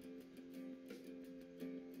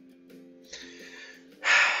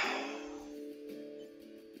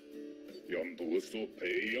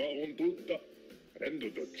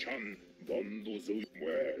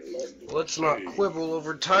 Let's not quibble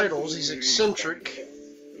over titles, he's eccentric.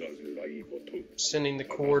 Sending the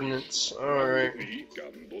coordinates. Alright.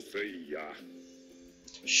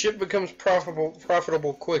 Ship becomes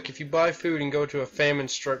profitable quick. If you buy food and go to a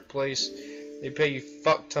famine-struck place, they pay you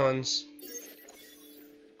fuck tons.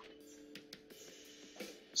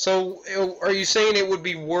 So, are you saying it would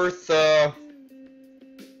be worth,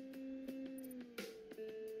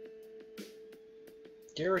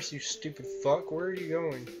 Garrus, you stupid fuck, where are you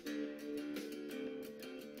going?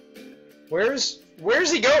 Where's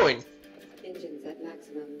he going? Engines at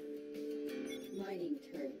maximum. Mining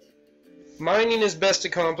turret. Mining is best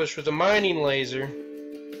accomplished with a mining laser.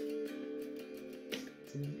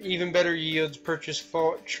 Even better yields. Purchase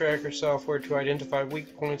fault tracker software to identify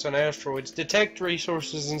weak points on asteroids. Detect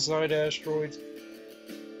resources inside asteroids.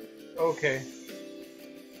 Okay.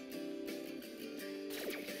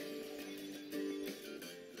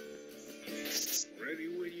 Ready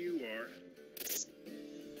when you are.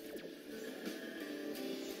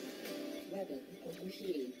 Weapon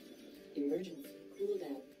overheating. Emergency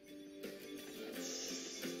cooldown.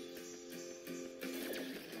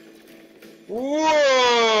 Whoa!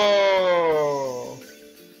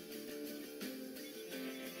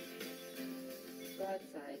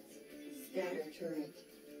 Broadsides. Scatter turret.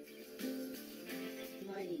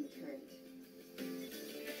 Mining turret.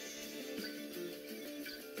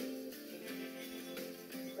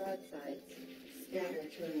 Broadsides. Scatter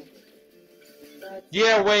turret.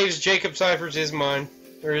 Yeah, Waves, Jacob Cyphers is mine.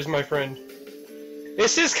 Or is my friend.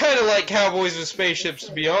 This is kind of like Cowboys with Spaceships,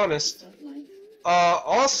 to be honest.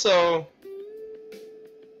 Also,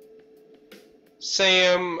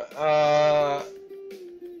 Sam,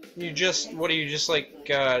 you just, what do you just like,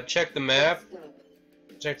 check the map?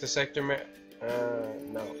 Check the sector map?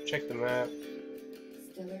 No, check the map.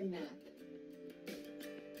 Stellar map.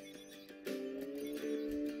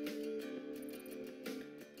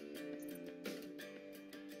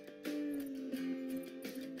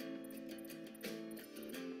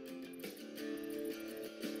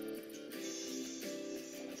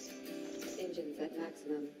 Engines at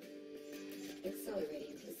maximum.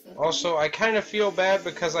 Accelerating to sub. Also, I kind of feel bad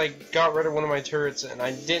because I got rid of one of my turrets and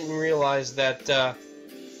I didn't realize that,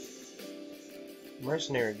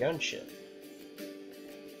 mercenary gunship.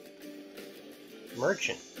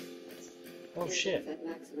 Merchant. Oh shit. At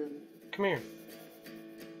maximum. Come here.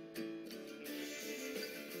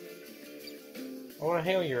 I want to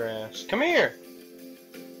hail your ass. Come here!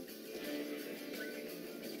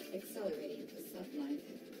 Accelerating to sublight.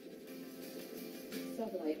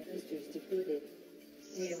 Sublight boosters depleted.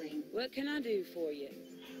 Hailing. What can I do for you?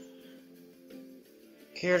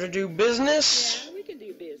 Care to do business? Yeah, we can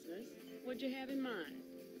do business. What'd you have in mind?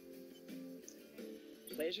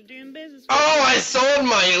 Pleasure doing business with Oh, I sold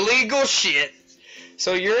my illegal shit!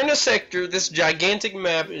 So you're in a sector, this gigantic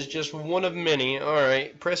map is just one of many.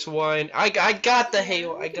 Alright, press Y. I got the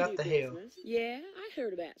hail, I got the hail. Yeah, I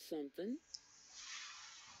heard about something.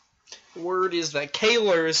 Word is that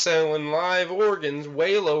Kaler is selling live organs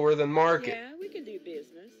way lower than market. Yeah, we can do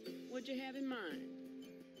business. What'd you have in mind?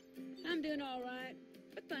 I'm doing all right,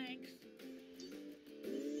 but thanks.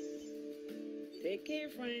 Take care,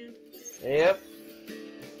 friend. Yep.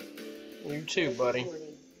 You too, buddy.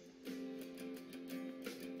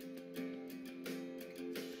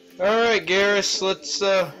 Alright, Garrus, let's,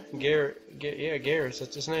 yeah, Garrus,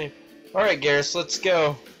 that's his name. Alright, Garrus, let's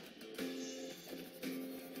go.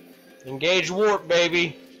 Engage warp,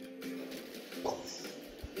 baby.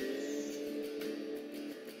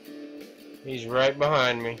 He's right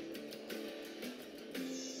behind me.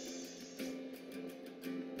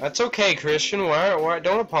 That's okay, Christian. Why?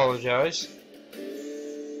 Don't apologize.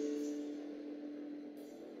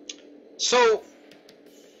 So,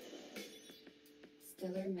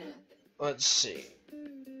 Stellar map. let's see.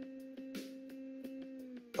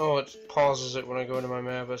 Oh, it pauses it when I go into my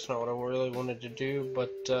map. That's not what I really wanted to do,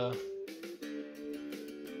 but, the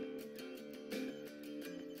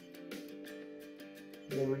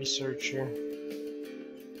researcher.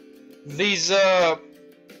 These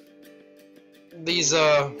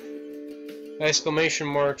exclamation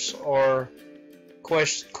marks are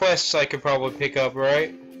quests I could probably pick up,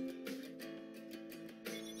 right?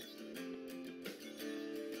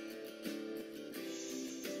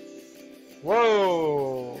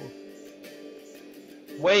 Whoa!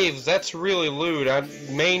 Waves, that's really lewd. I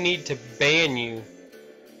may need to ban you.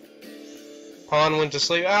 Pawn went to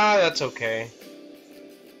sleep. Ah, that's okay.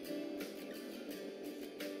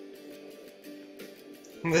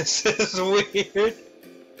 This is weird.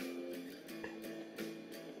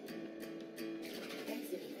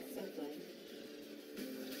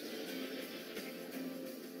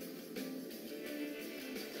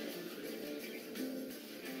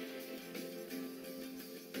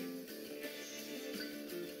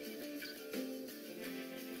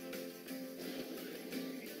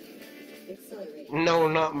 No,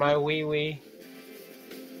 not my wee wee.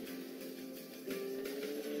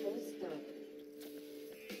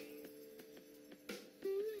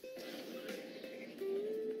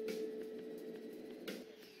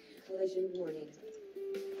 Collision warning.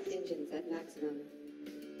 Engines at maximum.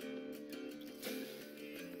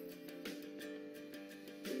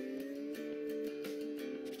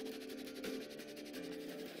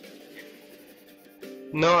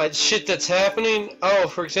 No, it's shit that's happening. Oh,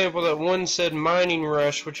 for example, that one said mining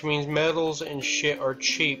rush, which means metals and shit are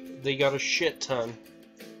cheap. They got a shit ton.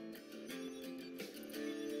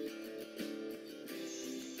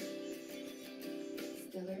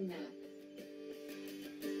 Stellar map.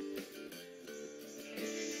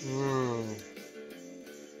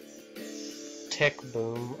 Tech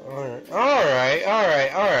boom. Alright.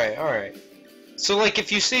 So, like,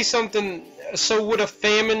 if you see something, so would a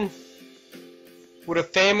famine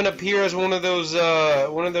appear as one of those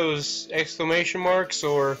exclamation marks,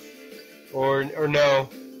 or no?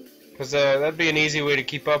 Because that'd be an easy way to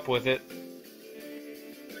keep up with it.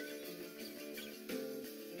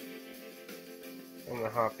 I'm gonna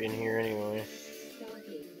hop in here anyway.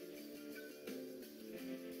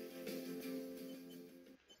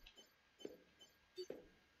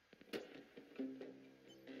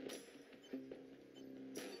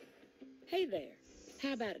 Hey there,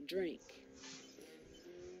 how about a drink?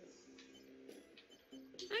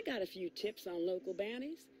 I got a few tips on local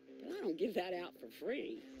bounties, but I don't give that out for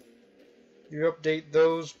free. You update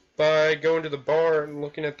those by going to the bar and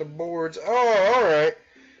looking at the boards. Oh, alright.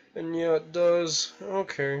 And yeah, it does.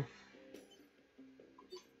 Okay.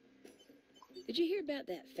 Did you hear about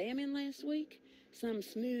that famine last week? Some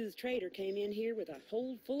smooth trader came in here with a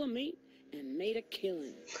hold full of meat and made a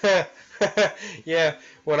killing. Yeah,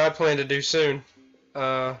 what I plan to do soon.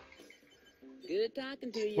 Good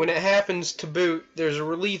talking to you. When it happens to boot, there's a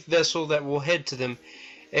relief vessel that will head to them.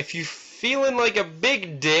 If you feeling like a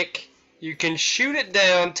big dick, you can shoot it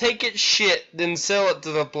down, take its shit, then sell it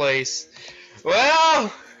to the place.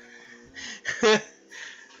 Well,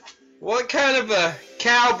 what kind of a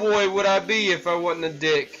cowboy would I be if I wasn't a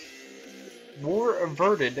dick? War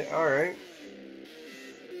averted. Alright.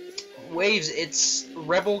 Waves, it's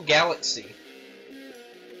Rebel Galaxy.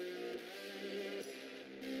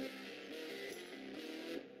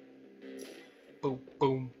 Boom,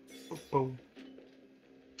 boom, boom.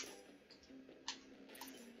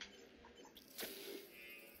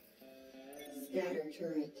 Scatter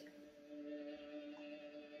turret.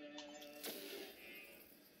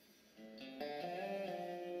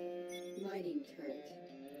 Mining turret.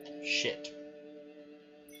 Shit.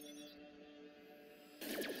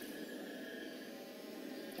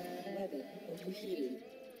 Weapon overheated.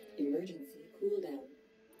 Emergency cooldown.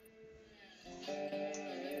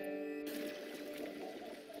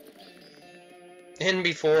 And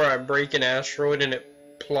before I break an asteroid and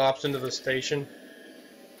it plops into the station.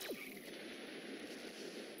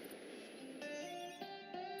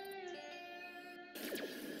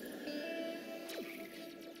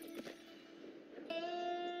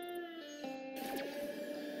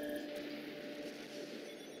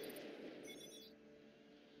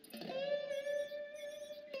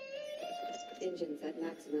 Engines at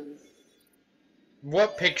maximum.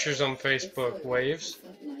 What pictures on Facebook, Waves?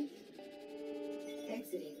 Sublight.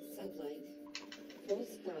 Exiting sublight. Full stop. 'Cause Full stop. 'Cause Full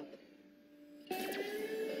stop.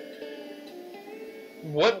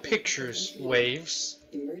 What pictures, Waves?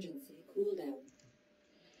 Emergency cooldown.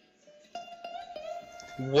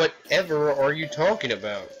 Whatever are you talking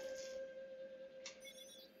about?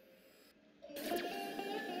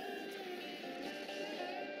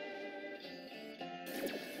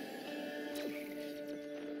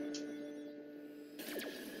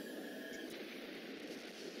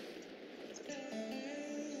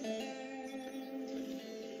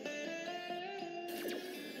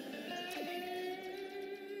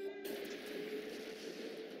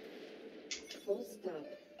 Full stop.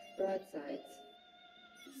 Broadsides.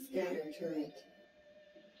 Scatter turret.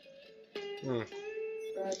 I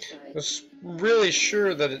Broadside. was really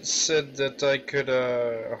sure that it said that I could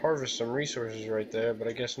harvest some resources right there, but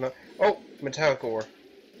I guess not. Oh, metallic ore.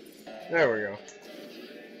 There we go.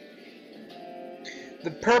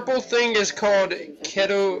 The purple thing is called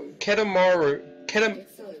Accelerating to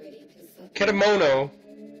sub. Kedamono,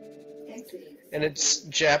 Exiting. and it's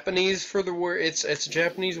Japanese for the word. It's a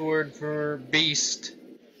Japanese word for beast,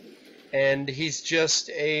 and he's just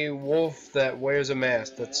a wolf that wears a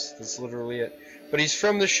mask. That's literally it. But he's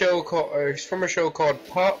from the show he's from a show called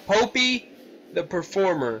Popey the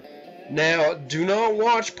Performer. Now, do not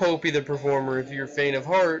watch Popey the Performer if you're faint of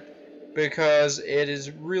heart, because it is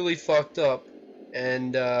really fucked up.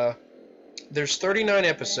 And there's 39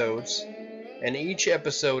 episodes, and each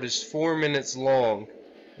episode is 4 minutes long.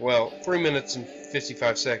 Well, 3 minutes and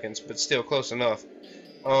 55 seconds, but still close enough.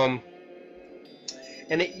 And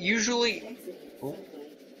it usually... Exiting Ooh.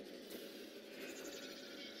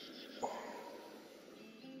 sublight.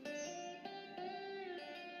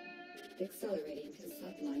 Accelerating to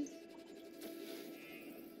sublight.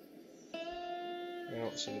 I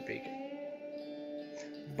don't see the beacon.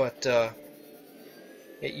 But,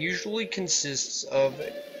 it usually consists of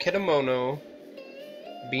Kedamono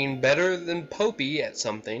being better than Popey at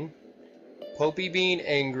something, Popey being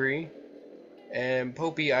angry, and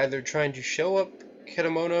Popey either trying to show up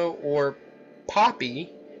Kedamono or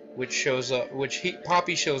Poppy,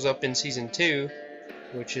 Poppy shows up in season 2,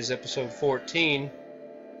 which is episode 14.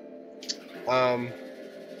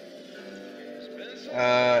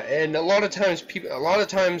 And a lot of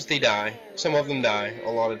times they die. Some of them die.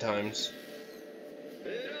 A lot of times,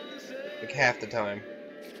 like half the time.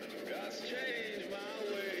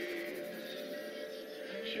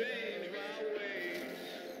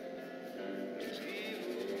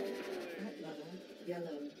 At level.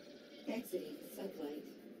 Yellow. Exiting sublight.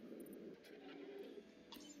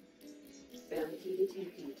 Bounty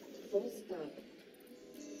detected. Full stop.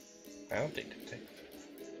 Bounty detected.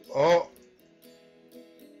 Oh.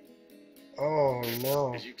 Oh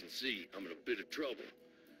no. As you can see, I'm in a bit of trouble.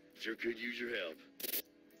 Sure could use your help.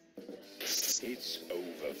 It's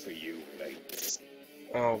over for you, mate.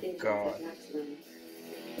 Oh Engines god. at maximum.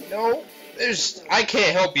 No. I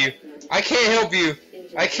can't help you. I can't help you.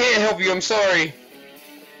 I can't help you. I'm sorry.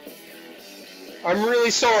 I'm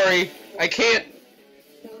really sorry. I can't.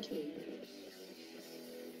 Docking.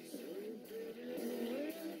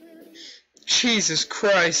 Jesus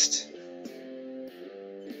Christ.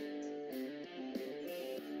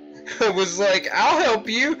 I was like, I'll help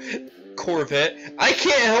you, Corvette. I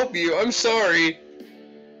can't help you. I'm sorry.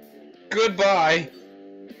 Goodbye.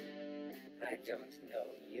 I don't know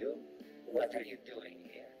you. What are you doing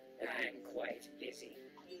here? I'm quite busy.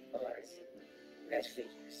 Or is it? That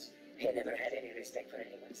figures. I never had any respect for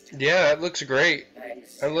anyone's time. Yeah, that looks great. I'm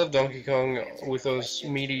I love Donkey Kong with those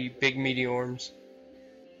big meaty arms.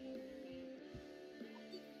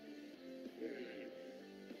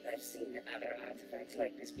 I've seen other artifacts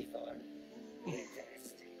like this before.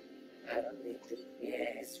 Interesting. I'll need to...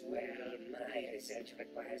 Yes, well, my research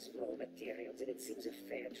requires raw materials, and it seems a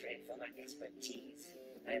fair trade for my expertise.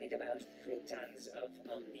 I need about 3 tons of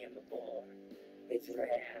omnium ore. It's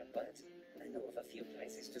rare, but I know of a few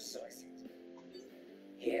places to source it.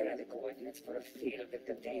 Here are the coordinates for a field that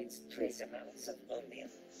contains trace amounts of omnium,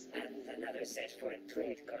 and another set for a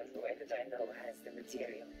trade convoy that I know has the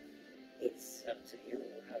material. It's up to you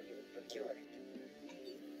how you procure it.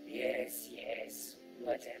 Yes,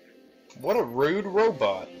 whatever. What a rude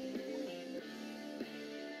robot.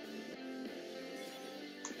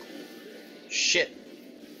 Shit.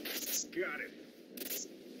 Got it.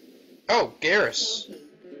 Oh, Garrus.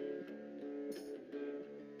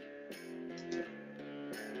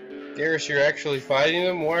 Garrus, you're actually fighting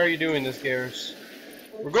them? Why are you doing this, Garrus?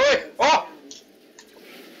 We're going! Oh!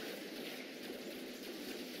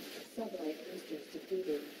 Sublight boosters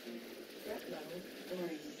depleted. Threat level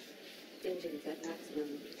orange. Engines at maximum.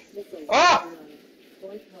 Missiles Ah! down.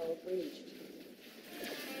 Point hull breached.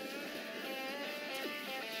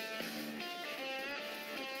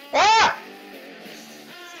 Ah!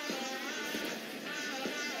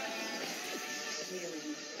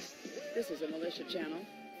 This is a militia channel.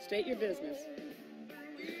 State your business.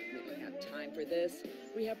 We don't have time for this.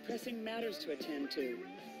 We have pressing matters to attend to.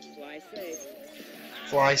 Fly safe.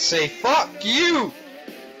 Fly safe. Fuck you!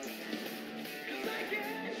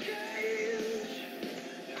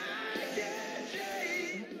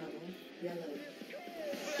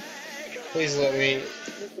 Please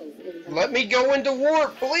let me go into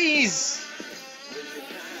warp, please!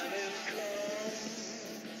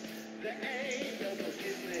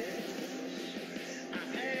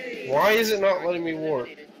 Why is it not letting me warp?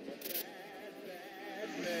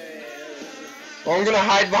 Oh, I'm gonna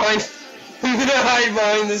hide behind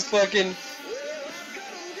this fucking...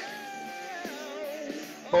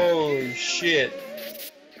 Holy shit.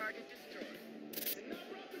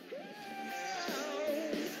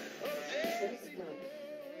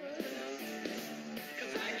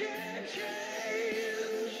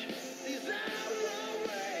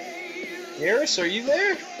 Garrus, are you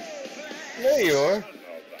there? There you are.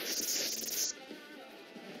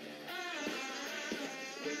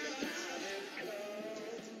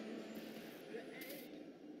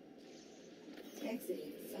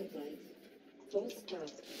 Exiting sublight. Full stop.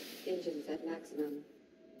 Engines at maximum.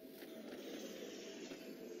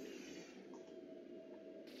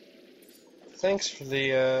 Thanks for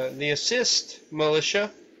the assist,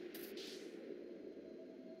 militia.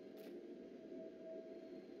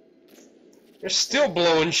 They're still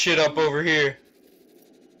blowing shit up over here.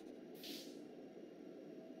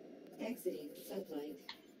 Exiting sublight.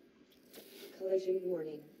 Collision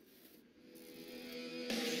warning.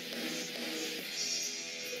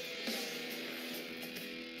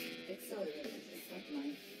 Accelerating to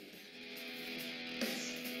sublight.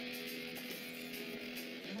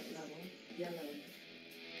 Net level yellow.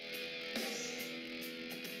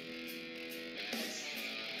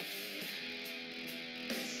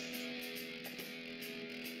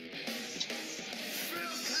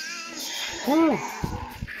 Whew.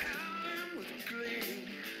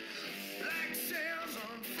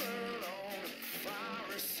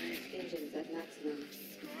 Engines at maximum.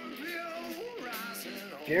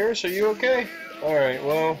 Garrus, are you okay? Alright,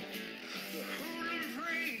 well.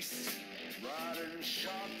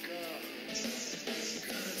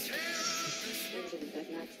 Engines at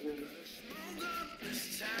maximum.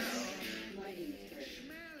 Mighty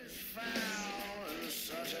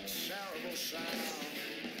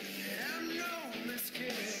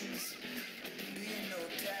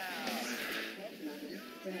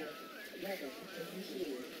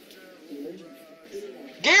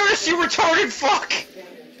Garrus, you retarded fuck!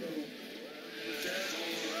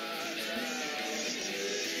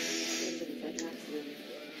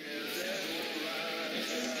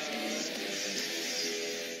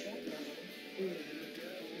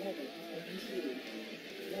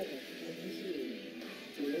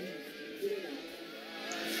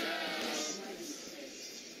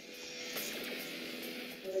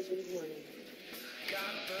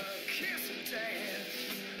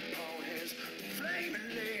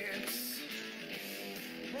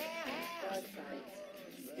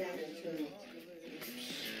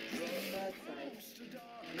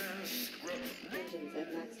 Engines at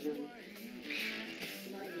maximum.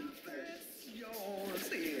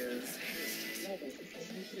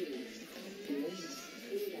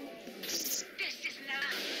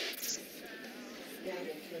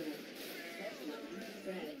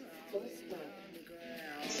 Full stop.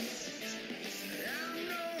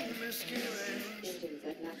 Engines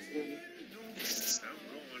at maximum.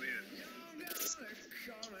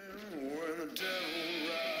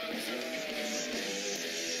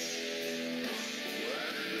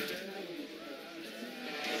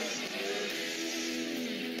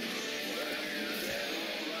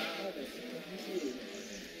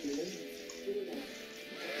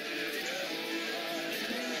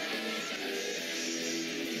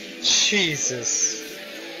 Jesus.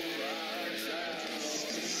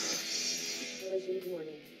 Collision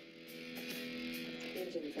warning.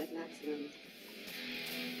 Engines at maximum.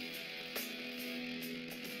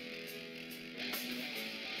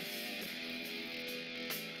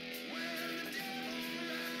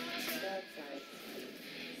 Broadside.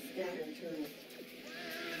 Scatter turret.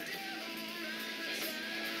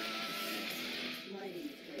 Mighty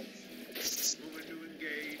threat. Moving to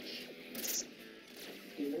engage.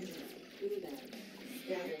 Engines. Reload.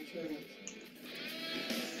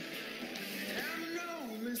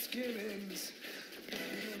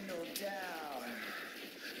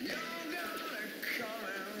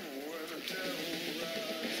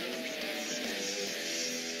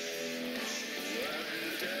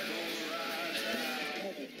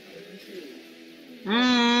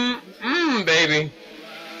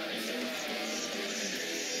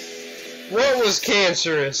 What was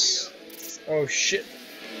cancerous? Oh shit.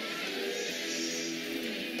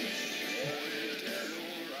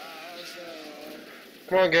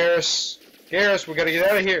 Come on, Garrus. Garrus, we gotta get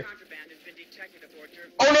out of here. Contraband has been detected aboard your...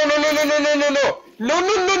 Oh no no no no no no no no! No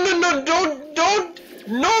no no no no! Don't!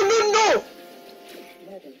 No no no!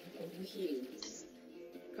 Weapon overheating.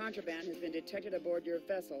 Contraband has been detected aboard your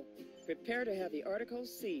vessel. Prepare to have the articles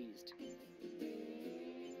seized.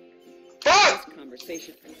 Fuck! This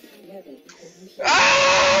conversation... Weapon overheating. Ah!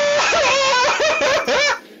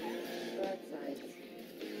 Broadsides.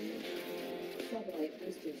 Satellite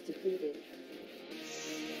boosters depleted.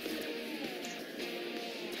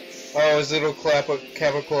 Oh, his little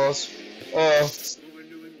Kappa claws. Oh. Moving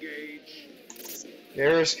to engage.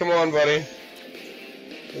 Garrus, come on, buddy.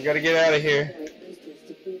 We gotta get out of here. Satellite boosters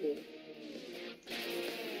depleted.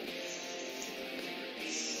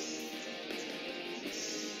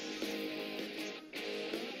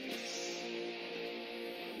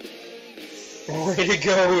 Way to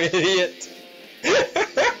go, idiot!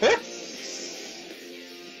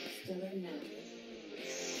 Stellar map.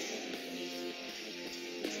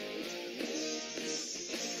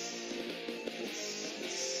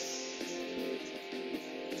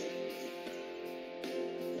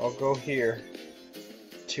 I'll go here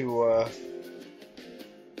to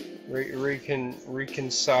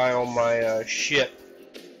reconcile my ship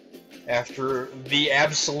after the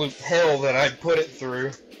absolute hell that I put it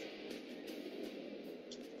through.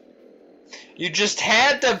 You just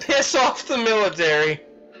had to piss off the military.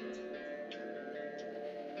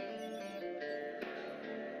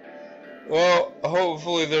 Well,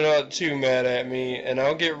 hopefully they're not too mad at me, and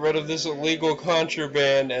I'll get rid of this illegal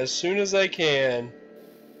contraband as soon as I can.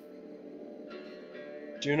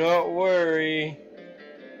 Do not worry.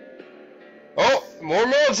 Oh, more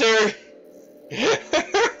military!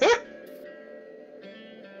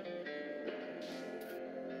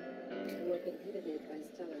 Warp inhibited by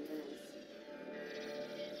stellar mass.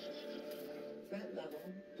 Threat level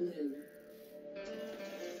blue.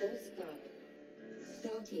 Full stop.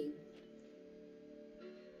 Docking.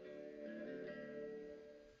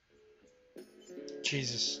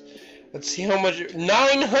 Jesus. Let's see how much.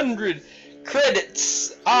 900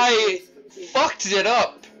 credits! I fucked it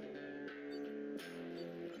up!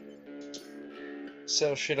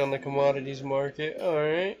 Sell shit on the commodities market.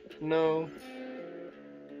 Alright. No.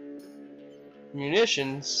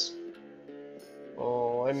 Munitions?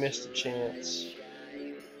 Oh, I missed a chance.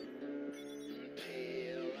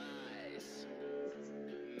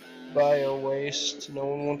 Bio waste. No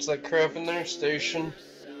one wants that crap in their station.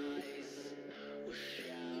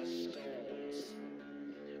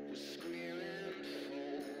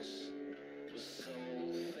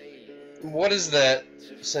 What is that,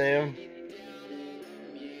 Sam?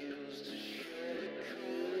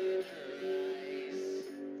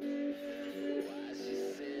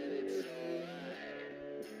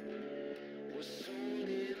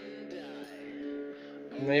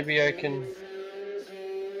 Maybe I can...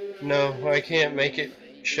 No, I can't make it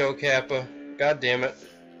show Kappa. God damn it.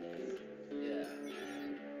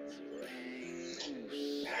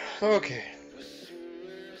 Okay.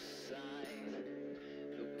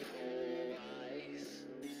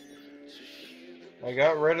 I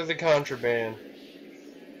got rid of the contraband.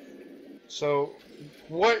 So,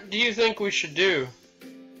 what do you think we should do,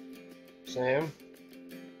 Sam?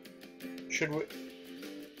 Should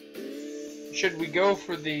we go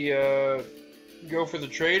for the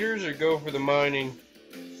traders or go for the mining?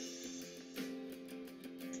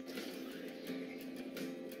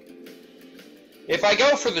 If I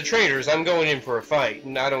go for the traders, I'm going in for a fight,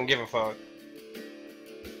 and I don't give a fuck.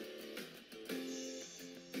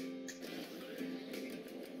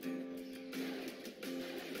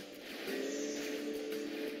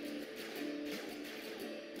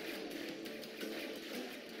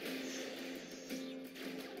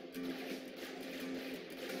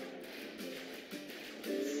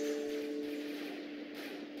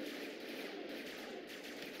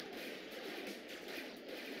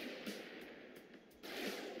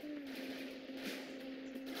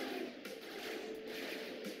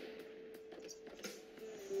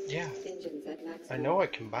 Yeah, Engines at maximum. I know I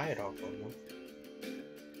can buy it off of them.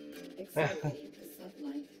 Accelerating to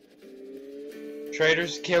sublight.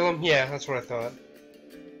 Traders, kill them? Yeah, that's what I thought.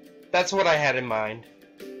 That's what I had in mind.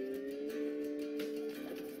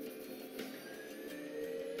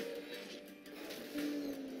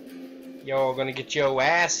 Y'all gonna get your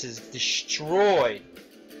asses destroyed.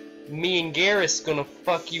 Me and Garrus gonna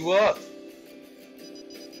fuck you up.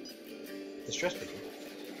 Distress beacon.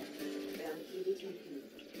 Bounty detected.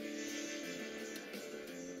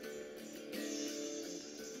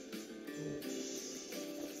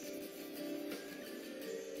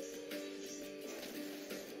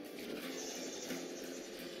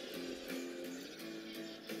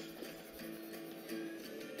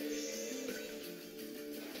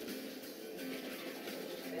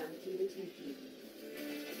 detected.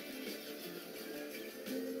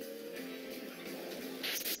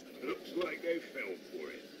 Looks like they fell for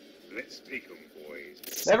it. Let's take 'em,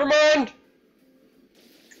 boys. Never mind!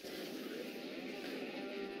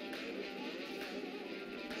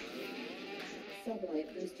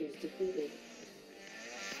 Satellite boosters depleted.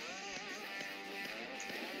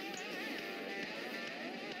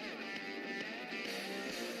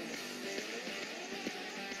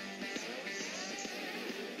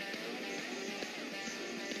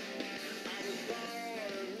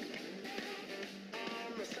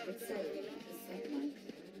 Accelerating to satellite.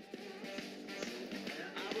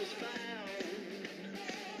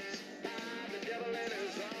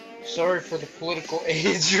 Sorry for the political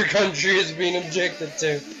aids your country is being objected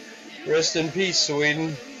to. Rest in peace,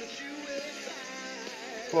 Sweden.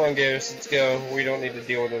 Come on, Garrus, let's go. We don't need to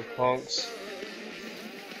deal with those punks.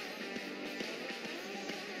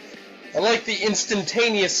 I like the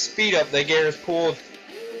instantaneous speed up that Garrus pulled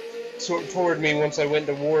toward me once I went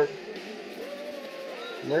to warp.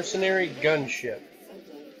 Mercenary gunship.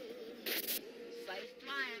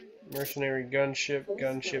 Mercenary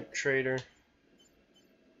gunship trader.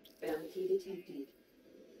 Bounty detected.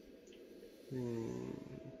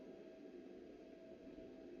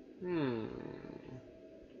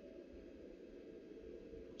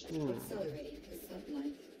 Accelerating to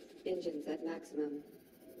satellite. Engines at maximum.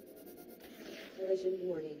 Collision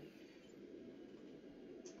warning.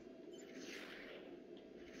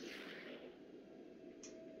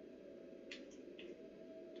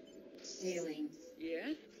 Hailing.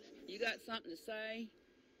 Yeah? You got something to say?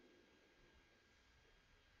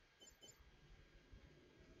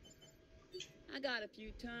 I got a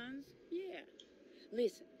few tons, yeah.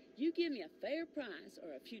 Listen, you give me a fair price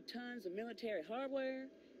or a few tons of military hardware,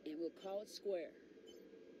 and we'll call it square.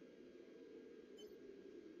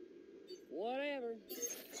 Whatever.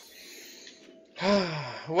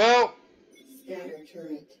 Well, Scatter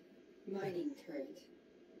turret. Mining turret.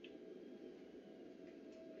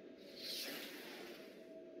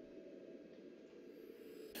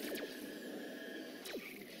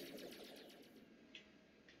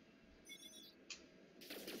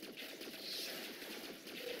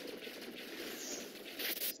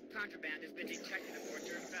 Contraband has been detected aboard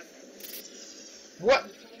your vessel. what?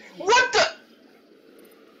 What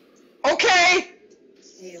the? Okay!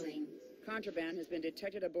 Hailing. Contraband has been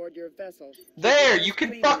detected aboard your vessel. There, you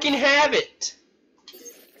can fucking have it!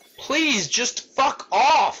 Please, just fuck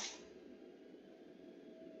off!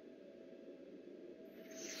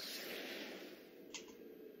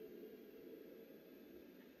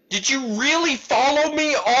 Did you really follow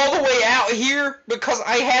me all the way out here because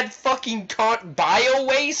I had fucking bio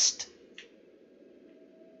waste?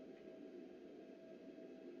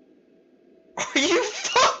 Are you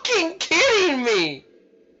fucking kidding me?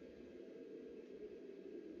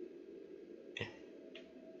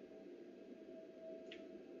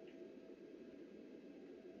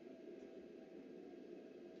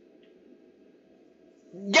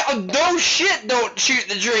 Yeah, no shit, don't shoot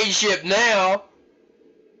the trade ship now.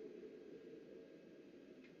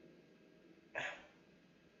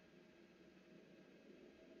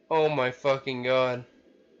 Oh my fucking god.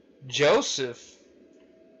 Joseph.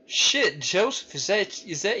 Shit, Joseph, is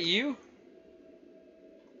that you?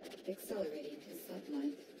 Accelerating to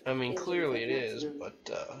satellite. I mean, clearly it is, but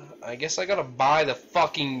I guess I gotta buy the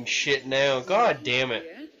fucking shit now. God damn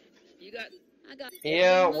it.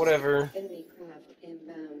 Yeah, whatever. Enemy craft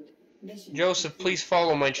inbound. Mission Joseph, complete. please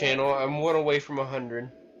follow my channel. I'm one away from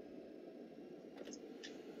 100.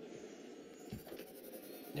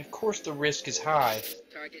 Of course the risk is high.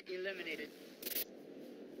 Target eliminated.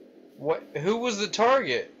 What? Who was the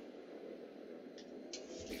target?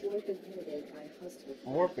 Warp inhibited by hostile.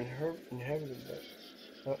 Warp inhabited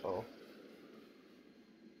by... Uh-oh.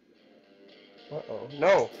 Uh-oh.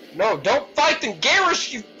 No! No! Don't fight them,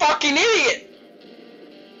 Garrus, you fucking idiot!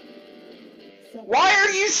 Why are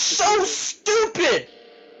you so stupid?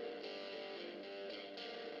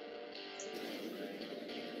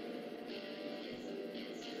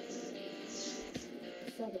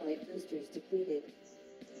 Satellite boosters depleted.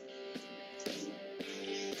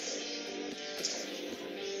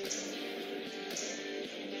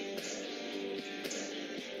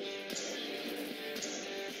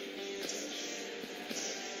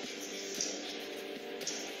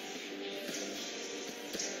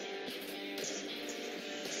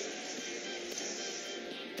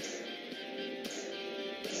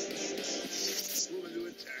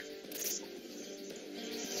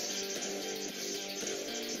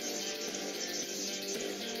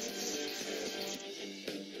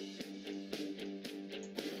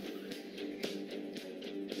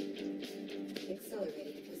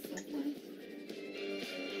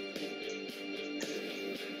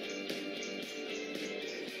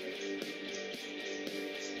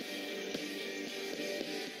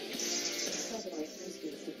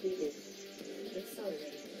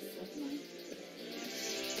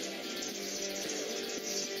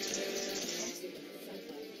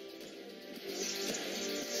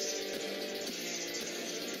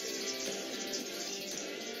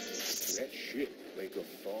 That shit make a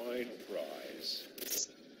fine prize.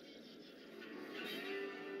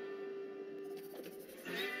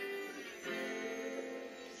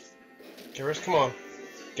 Garrus, come on.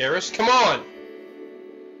 Garrus, come on!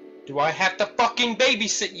 Do I have to fucking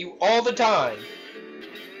babysit you all the time?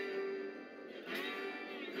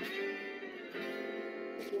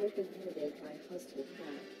 You have been herded by a hostile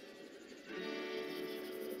crowd.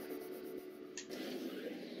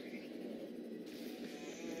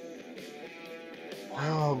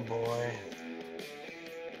 Oh boy.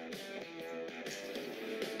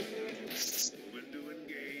 Window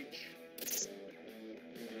engage.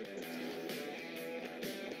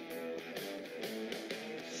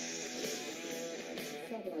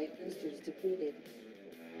 Satellite boosters depleted.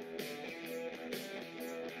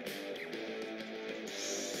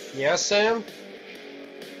 Yeah, Sam?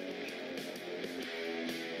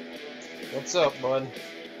 What's up, bud?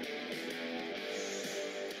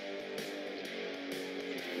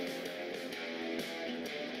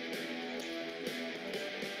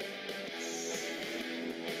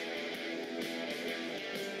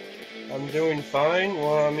 I'm doing fine.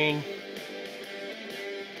 Well, I mean...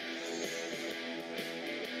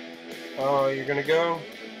 Oh, you're gonna go?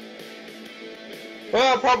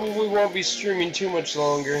 Well, I probably won't be streaming too much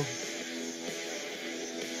longer.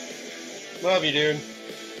 Love you, dude.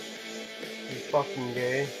 You fucking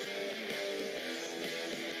gay.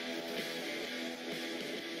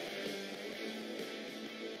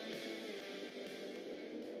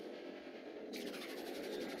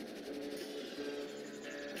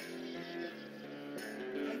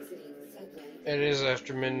 Exiting satellite. It is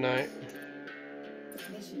after midnight.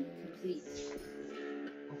 Mission complete.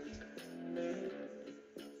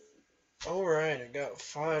 Alright, I got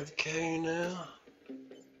 5K now.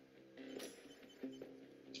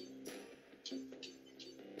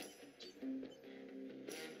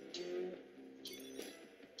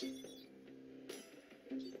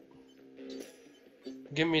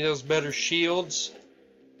 Give me those better shields.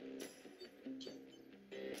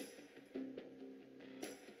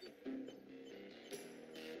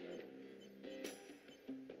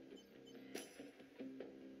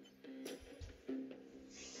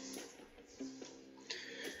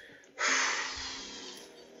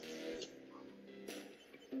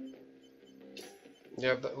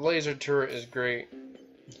 Yeah, the laser turret is great.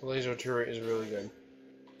 The laser turret is really good.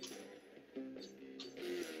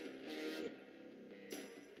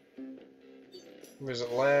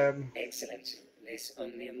 Visit lab. Excellent. This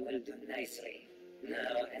Omnium will do nicely.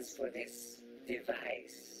 Now, as for this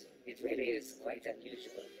device, it really is quite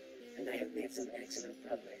unusual, and I have made some excellent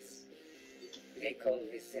progress. They call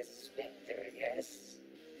this a specter, yes?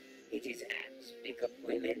 It is apt, because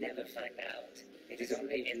we may never find out. It is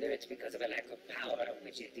only inert because of a lack of power,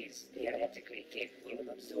 which it is theoretically capable of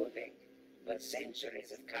absorbing. But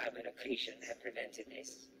centuries of carbon accretion have prevented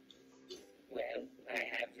this. Well, I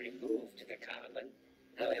have removed the carbon.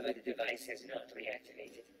 However, the device has not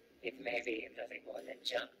reactivated. It may be nothing more than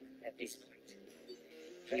junk at this point.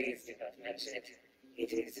 Please do not mention it.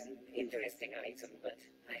 It is an interesting item, but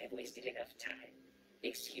I have wasted enough time.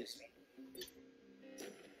 Excuse me.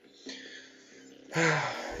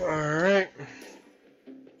 Alright.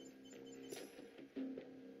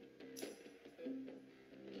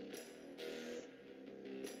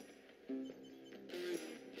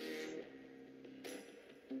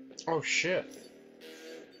 Oh shit.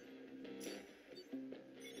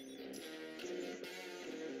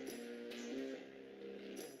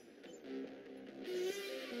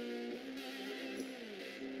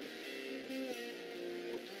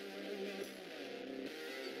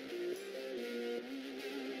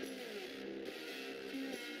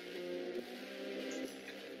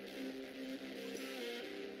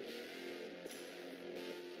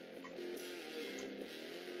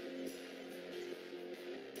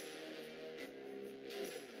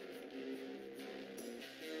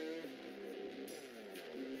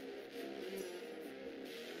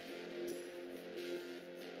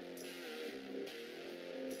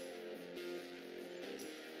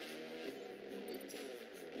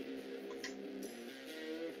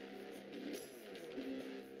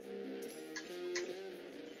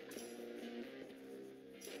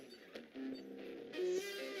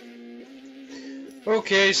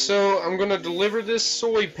 Okay, so I'm gonna deliver this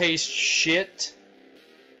soy paste shit.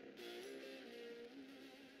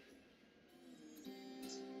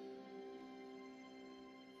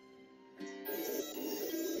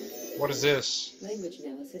 What is this? Language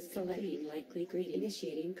analysis selecting likely grade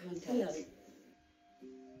initiating contact. Hello.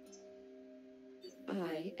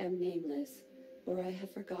 I am nameless, or I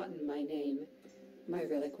have forgotten my name. My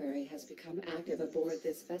reliquary has become active aboard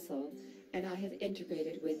this vessel, and I have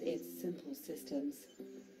integrated with its simple systems.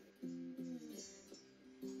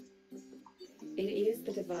 It is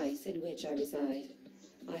the device in which I reside.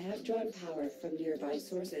 I have drawn power from nearby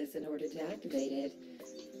sources in order to activate it.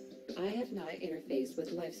 I have not interfaced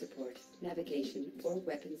with life support, navigation, or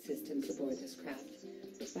weapon systems aboard this craft.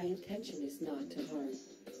 My intention is not to harm.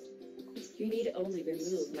 You need only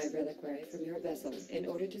remove my reliquary from your vessel in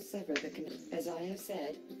order to sever the connection. As I have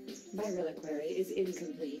said, my reliquary is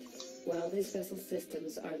incomplete. While this vessel's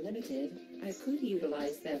systems are limited, I could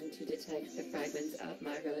utilize them to detect the fragments of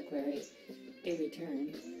my reliquary. In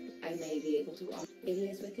return, I may be able to offer. It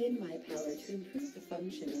is within my power to improve the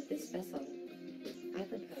function of this vessel. I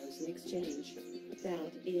propose an exchange.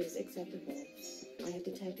 That is acceptable. I have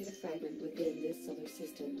detected a fragment within this solar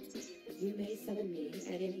system. You may summon me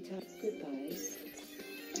at any time. Goodbye.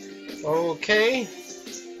 Okay.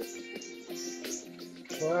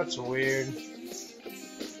 Well, that's weird.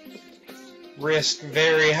 Risk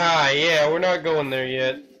very high. Yeah, we're not going there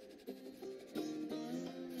yet.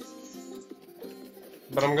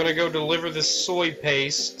 But I'm gonna go deliver this soy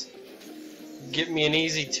paste. Get me an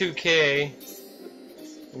easy 2K.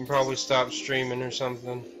 And probably stop streaming or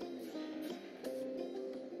something.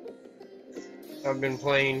 I've been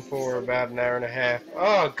playing for about an hour and a half.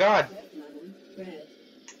 Oh, God! Red.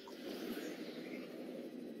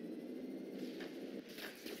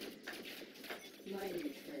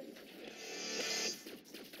 Mining turret.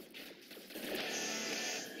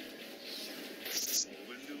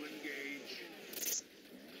 Moving to engage.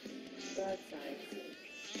 Broadside.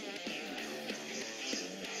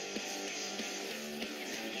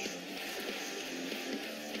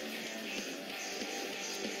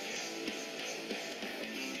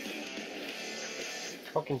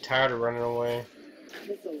 Fucking tired of running away.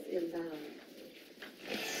 Missiles inbound.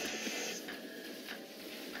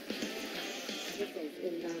 Missiles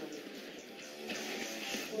inbound.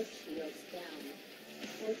 Port shields down.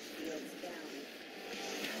 Port shields down.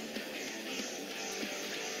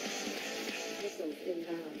 Missiles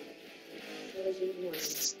inbound. Collision one.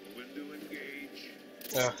 Moving to engage.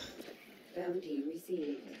 Ugh. Bounty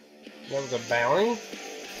received. That was a bounty?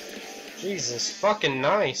 Jesus, fucking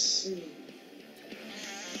nice.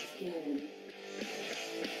 Scan.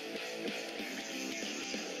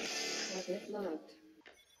 Target locked.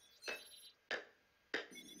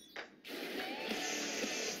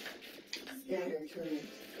 Scatter turret.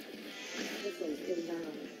 Missiles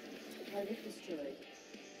inbound. Target destroyed.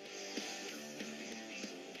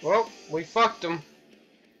 Well, we fucked him.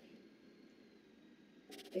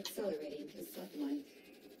 Accelerating to satellite.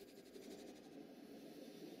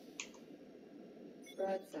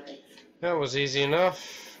 Broadsides. That was easy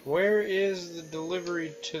enough. Where is the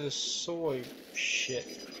delivery to the soy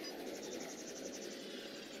shit?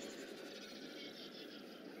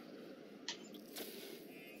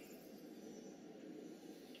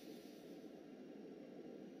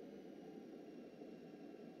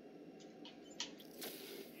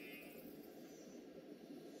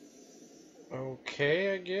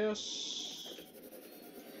 Okay, I guess.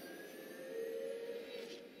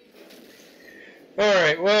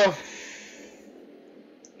 Alright, well.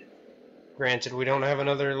 Granted, we don't have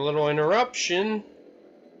another little interruption.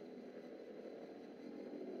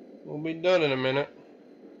 We'll be done in a minute.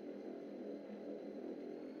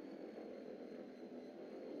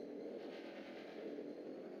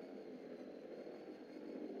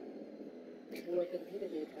 Warp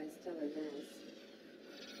inhibited by stellar mass.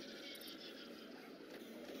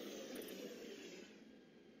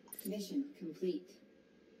 Mission complete.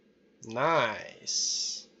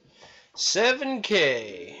 Nice.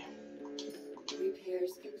 7K.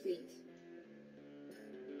 Repairs complete.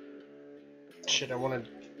 Shit, I wanted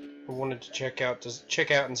to check out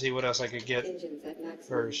and see what else I could get Engines at maximum.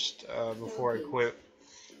 first before I quit.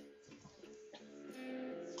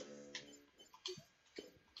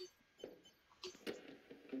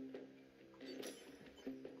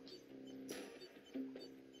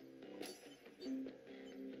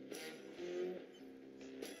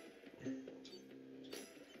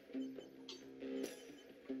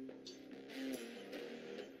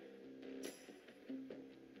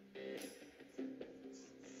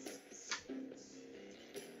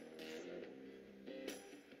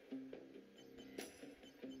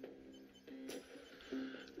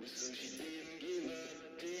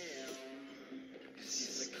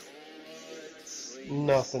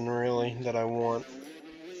 Nothing really that I want.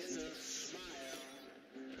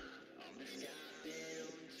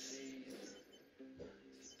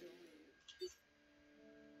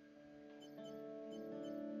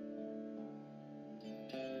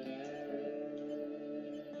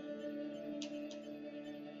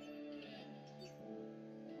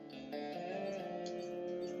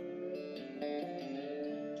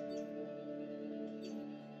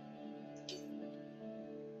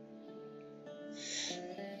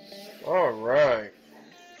 Alright.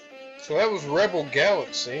 So that was Rebel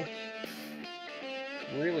Galaxy.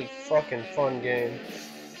 Really fucking fun game.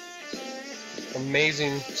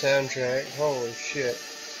 Amazing soundtrack. Holy shit.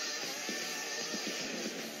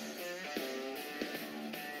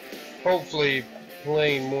 Hopefully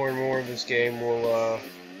playing more and more of this game will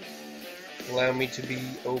allow me to be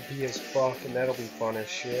OP as fuck, and that'll be fun as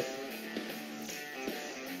shit.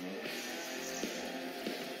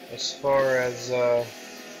 As far as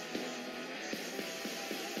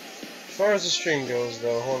the stream goes,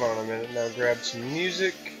 though, hold on a minute. Now grab some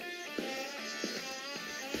music,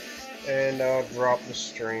 and I'll drop the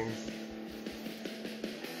stream.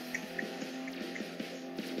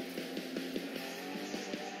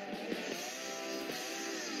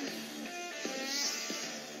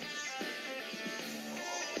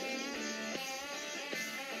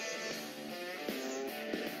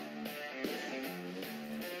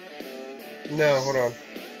 No, hold on.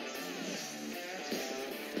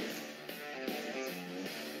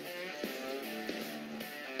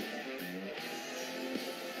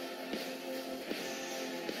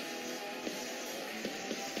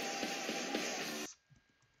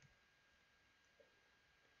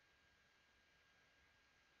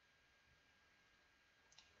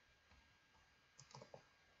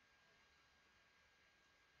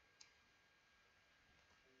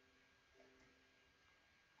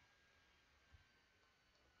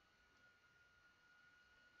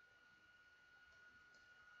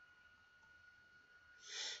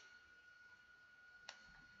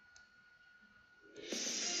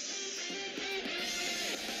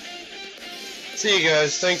 See you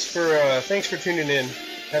guys. Thanks for tuning in.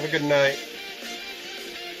 Have a good night.